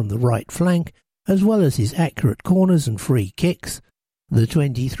crosses from the right flank, as well as his accurate corners and free kicks, the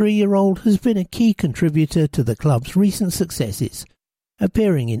 23-year-old has been a key contributor to the club's recent successes,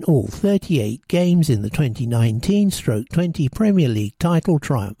 appearing in all 38 games in the 2019-20 Premier League title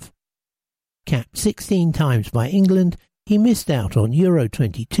triumph. Capped 16 times by England, he missed out on Euro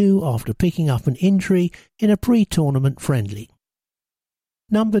 22 after picking up an injury in a pre-tournament friendly.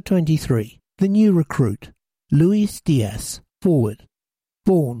 Number 23, the new recruit, Luis Diaz, forward.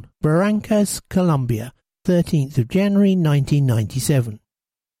 Born Barrancas, Colombia, 13th of January 1997.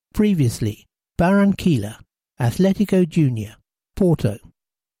 Previously, Barranquilla, Atletico Junior, Porto.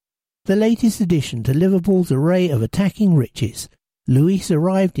 The latest addition to Liverpool's array of attacking riches, Luis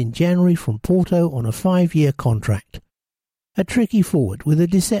arrived in January from Porto on a 5-year contract. A tricky forward with a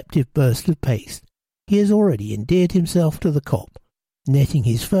deceptive burst of pace, he has already endeared himself to the Kop, netting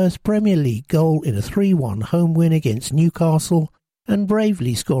his first Premier League goal in a 3-1 home win against Newcastle and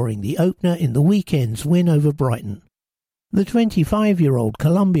bravely scoring the opener in the weekend's win over Brighton. The 25-year-old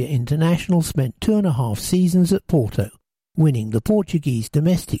Colombia international spent 2.5 seasons at Porto, winning the Portuguese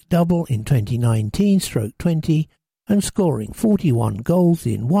domestic double in 2019-20 and scoring 41 goals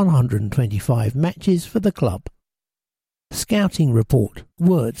in 125 matches for the club. Scouting report,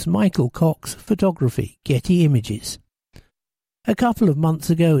 words Michael Cox, photography, Getty Images. A couple of months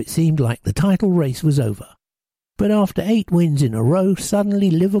ago it seemed like the title race was over, but after 8 wins in a row, suddenly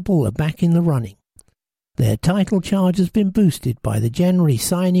Liverpool are back in the running. Their title charge has been boosted by the January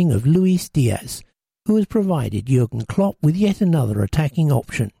signing of Luis Diaz, who has provided Jurgen Klopp with yet another attacking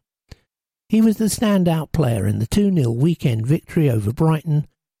option. He was the standout player in the 2-0 weekend victory over Brighton,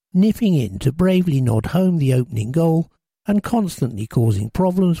 nipping in to bravely nod home the opening goal and constantly causing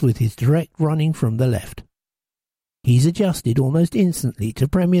problems with his direct running from the left. He's adjusted almost instantly to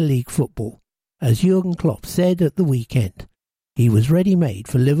Premier League football, as Jurgen Klopp said at the weekend. He was ready-made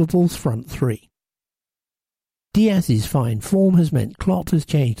for Liverpool's front three. Diaz's fine form has meant Klopp has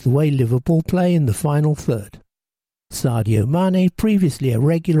changed the way Liverpool play in the final third. Sadio Mane, previously a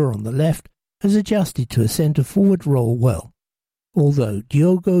regular on the left, has adjusted to a centre-forward role well, although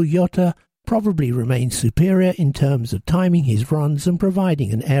Diogo Jota probably remains superior in terms of timing his runs and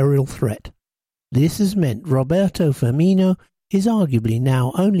providing an aerial threat. This has meant Roberto Firmino is arguably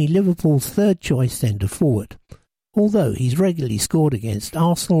now only Liverpool's third-choice centre-forward, although he's regularly scored against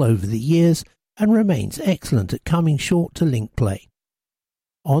Arsenal over the years and remains excellent at coming short to link play.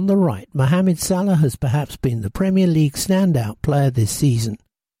 On the right, Mohamed Salah has perhaps been the Premier League standout player this season,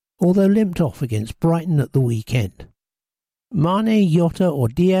 although limped off against Brighton at the weekend. Mane, Jota or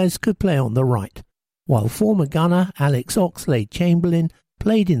Diaz could play on the right, while former gunner Alex Oxlade-Chamberlain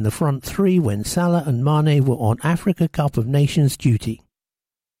played in the front three when Salah and Mane were on Africa Cup of Nations duty.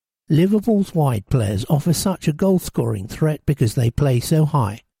 Liverpool's wide players offer such a goal-scoring threat because they play so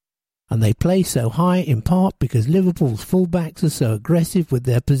high. And they play so high in part because Liverpool's fullbacks are so aggressive with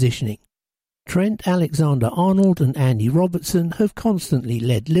their positioning. Trent Alexander-Arnold and Andy Robertson have constantly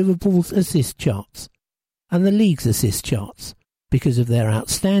led Liverpool's assist charts, and the league's assist charts, because of their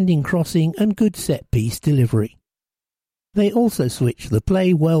outstanding crossing and good set-piece delivery. They also switch the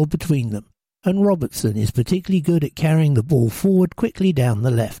play well between them, and Robertson is particularly good at carrying the ball forward quickly down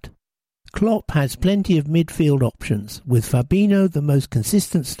the left. Klopp has plenty of midfield options, with Fabinho the most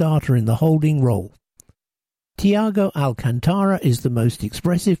consistent starter in the holding role. Thiago Alcantara is the most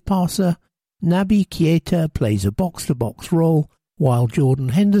expressive passer, Naby Keita plays a box-to-box role, while Jordan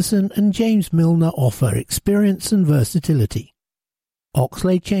Henderson and James Milner offer experience and versatility.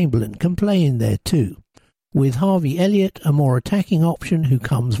 Oxlade-Chamberlain can play in there too, with Harvey Elliott a more attacking option who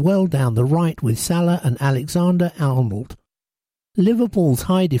comes well down the right with Salah and Alexander-Arnold. Liverpool's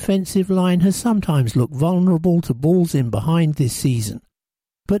high defensive line has sometimes looked vulnerable to balls in behind this season,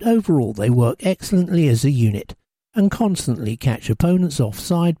 but overall they work excellently as a unit and constantly catch opponents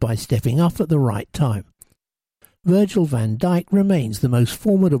offside by stepping up at the right time. Virgil van Dijk remains the most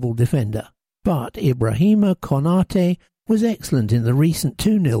formidable defender, but Ibrahima Konate was excellent in the recent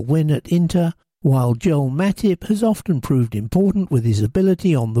 2-0 win at Inter, while Joel Matip has often proved important with his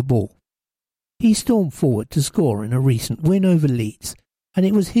ability on the ball. He stormed forward to score in a recent win over Leeds, and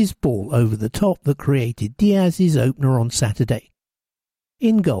it was his ball over the top that created Diaz's opener on Saturday.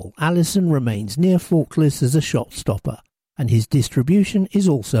 In goal, Alisson remains near faultless as a shot stopper, and his distribution is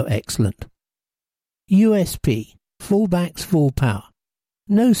also excellent. USP, fullbacks full power.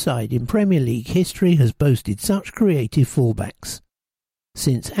 No side in Premier League history has boasted such creative fullbacks.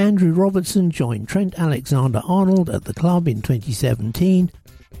 Since Andrew Robertson joined Trent Alexander-Arnold at the club in 2017,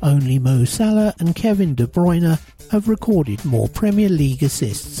 only Mo Salah and Kevin De Bruyne have recorded more Premier League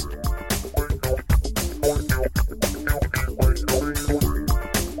assists.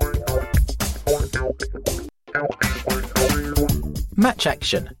 Match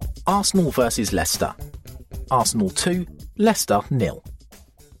action. Arsenal vs Leicester. Arsenal 2, Leicester 0.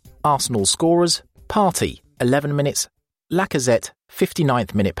 Arsenal scorers: Partey, 11 minutes, Lacazette,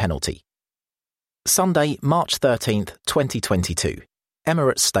 59th minute penalty. Sunday, March 13th, 2022.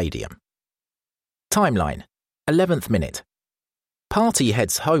 Emirates Stadium. Timeline: 11th minute. Partey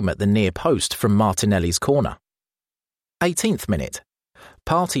heads home at the near post from Martinelli's corner. 18th minute.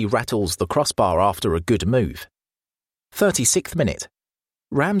 Partey rattles the crossbar after a good move. 36th minute.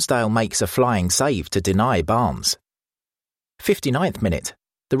 Ramsdale makes a flying save to deny Barnes. 59th minute.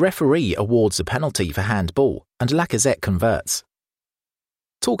 The referee awards a penalty for handball and Lacazette converts.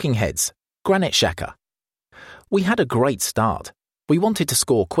 Talking heads: Granit Xhaka. We had a great start. We wanted to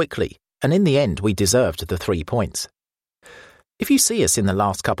score quickly, and in the end we deserved the 3 points. If you see us in the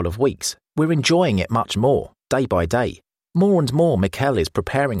last couple of weeks, we're enjoying it much more, day by day. More and more Mikel is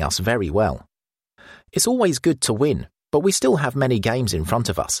preparing us very well. It's always good to win, but we still have many games in front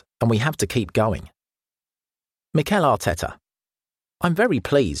of us, and we have to keep going. Mikel Arteta. I'm very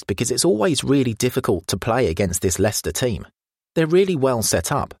pleased because it's always really difficult to play against this Leicester team. They're really well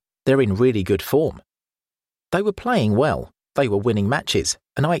set up. They're in really good form. They were playing well. They were winning matches,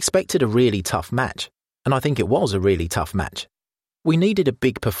 and I expected a really tough match, and I think it was a really tough match. We needed a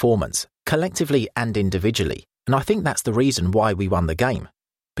big performance, collectively and individually, and I think that's the reason why we won the game,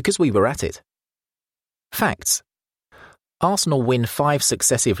 because we were at it. Facts. Arsenal win 5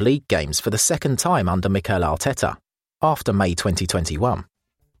 successive league games for the second time under Mikel Arteta, after May 2021.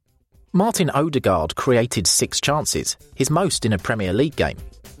 Martin Odegaard created 6 chances, his most in a Premier League game.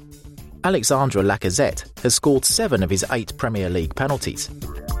 Alexandre Lacazette has scored 7 of his 8 Premier League penalties.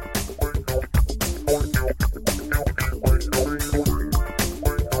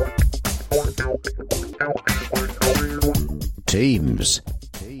 Teams.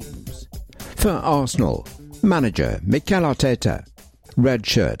 For Arsenal, manager Mikel Arteta. Red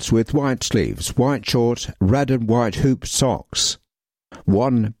shirts with white sleeves, white shorts, red and white hoop socks.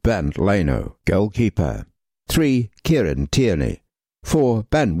 1. Ben Leno, goalkeeper. 3. Kieran Tierney. 4.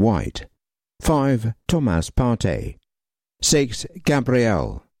 Ben White. 5. Thomas Partey. 6.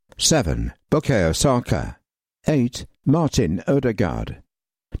 Gabriel. 7. Bukayo Saka. 8. Martin Odegaard.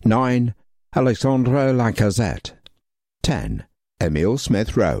 9. Alexandre Lacazette. 10. Emile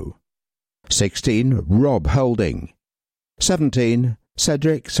Smith-Rowe. 16. Rob Holding. 17.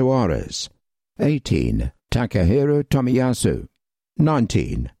 Cedric Soares. 18. Takahiro Tomiyasu.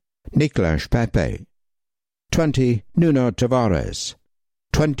 19. Nicolas Pepe. 20. Nuno Tavares.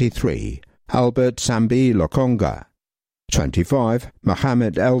 23. Albert Sambi Lokonga. 25.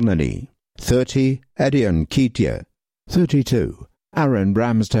 Mohamed Elneny. 30. Edion Ketia. 32. Aaron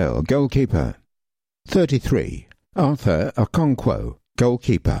Ramsdale, goalkeeper. 33. Arthur Okonkwo,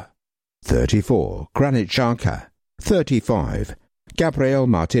 goalkeeper. 34. Granit Xhaka. 35. Gabriel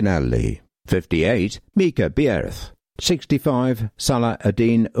Martinelli. 58. Mika Bierth. 65. Salah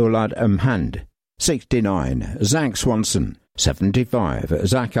Adin Ulad Mhand. 69. Zach Swanson. 75.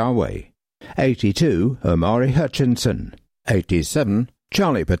 Zach Awe. 82. Omari Hutchinson. 87.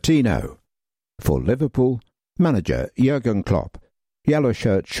 Charlie Patino. For Liverpool, manager Jurgen Klopp. Yellow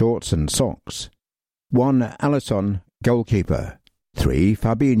shirt, shorts and socks. 1. Alisson, goalkeeper. 3.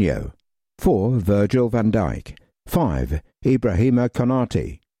 Fabinho. 4. Virgil van Dijk. 5. Ibrahima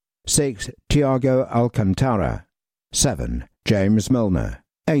Konate. 6. Thiago Alcantara. 7. James Milner.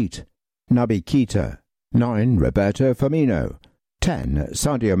 8. Naby Keita. 9. Roberto Firmino. 10.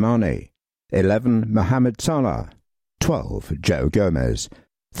 Sadio Mane. 11. Mohamed Salah. 12. Joe Gomez.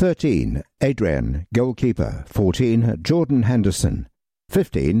 13. Adrian, goalkeeper. 14. Jordan Henderson.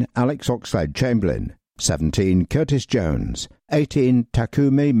 15. Alex Oxlade-Chamberlain. 17. Curtis Jones. 18.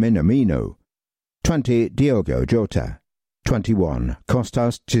 Takumi Minamino. 20. Diogo Jota. 21.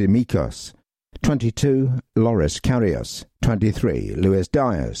 Kostas Tsimikas. 22. Loris Karius. 23. Luis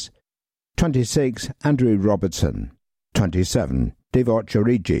Diaz. 26. Andrew Robertson. 27. Divock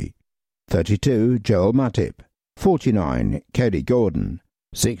Origi. 32. Joel Matip. 49. Cody Gordon.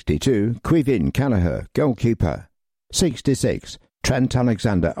 62. Quivin Callagher, goalkeeper. 66. Trent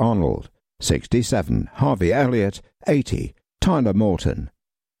Alexander-Arnold. 67. Harvey Elliott. 80. Tyler Morton.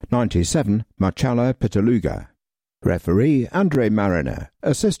 97. Machala Pitaluga. Referee Andre Mariner.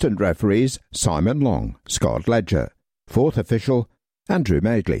 Assistant referees Simon Long, Scott Ledger. Fourth official Andrew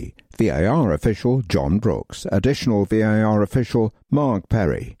Madeley. VAR official John Brooks. Additional VAR official Mark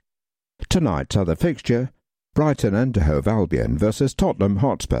Perry. Tonight's other fixture, Brighton and Hove Albion versus Tottenham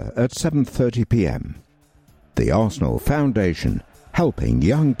Hotspur at 7:30 p.m. The Arsenal Foundation, helping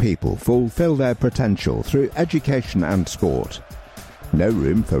young people fulfil their potential through education and sport. No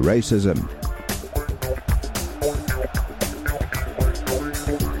room for racism.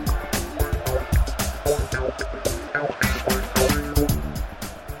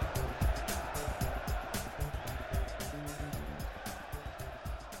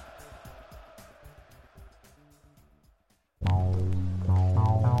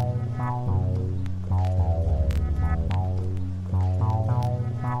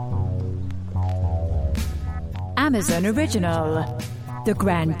 Amazon Original. The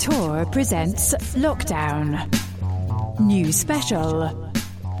Grand Tour presents Lockdown. New special.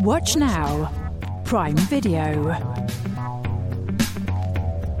 Watch now. Prime Video.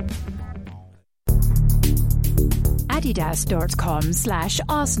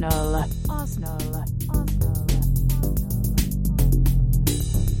 Adidas.com/Arsenal.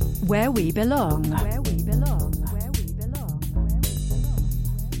 Where we belong.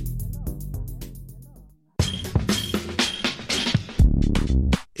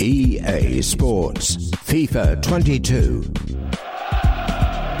 EA Sports FIFA 22.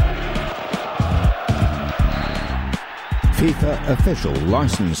 FIFA official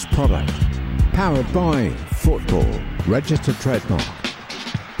licensed product. Powered by Football. Registered trademark.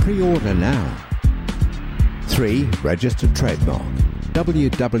 Pre-order now. 3. Registered trademark.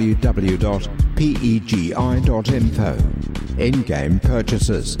 www.pegi.info. In-game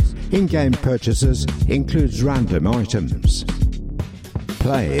purchases. In-game purchases includes random items.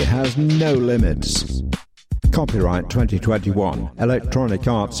 Play has no limits. Copyright 2021. Electronic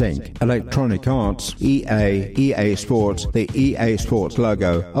Arts Inc. Electronic Arts, EA Sports, the EA Sports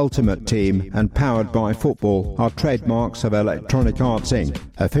logo, Ultimate Team, and Powered by Football are trademarks of Electronic Arts Inc.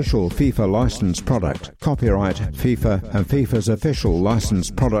 Official FIFA licensed product. Copyright FIFA and FIFA's official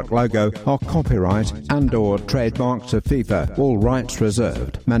licensed product logo are copyright and/or trademarks of FIFA. All rights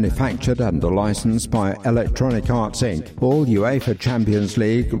reserved. Manufactured under license by Electronic Arts Inc. All UEFA Champions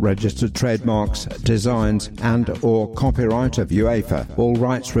League registered trademarks, designs, and/or copyright of UEFA. All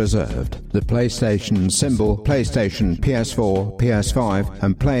rights reserved. The PlayStation symbol, PlayStation, PS4, PS5,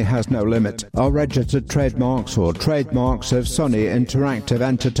 and Play Has No Limit are registered trademarks or trademarks of Sony Interactive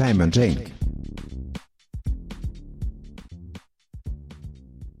Entertainment Inc.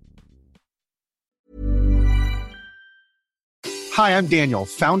 Hi, I'm Daniel,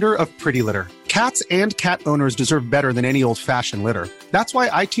 founder of Pretty Litter. Cats and cat owners deserve better than any old-fashioned litter. That's why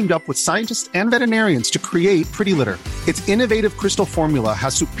I teamed up with scientists and veterinarians to create Pretty Litter. Its innovative crystal formula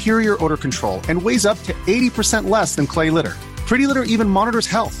has superior odor control and weighs up to 80% less than clay litter. Pretty Litter even monitors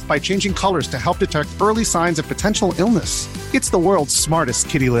health by changing colors to help detect early signs of potential illness. It's the world's smartest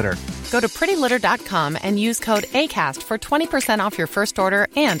kitty litter. Go to prettylitter.com and use code ACAST for 20% off your first order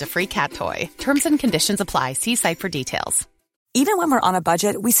and a free cat toy. Terms and conditions apply. See site for details. Even when we're on a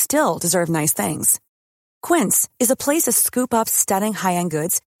budget, we still deserve nice things. Quince is a place to scoop up stunning high-end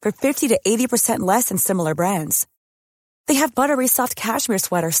goods for 50 to 80% less than similar brands. They have buttery soft cashmere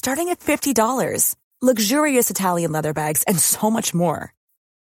sweaters starting at $50, luxurious Italian leather bags, and so much more.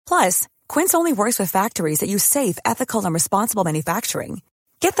 Plus, Quince only works with factories that use safe, ethical, and responsible manufacturing.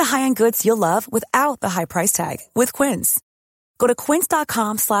 Get the high-end goods you'll love without the high price tag with Quince. Go to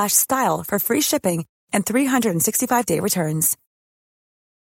quince.com/style for free shipping and 365-day returns.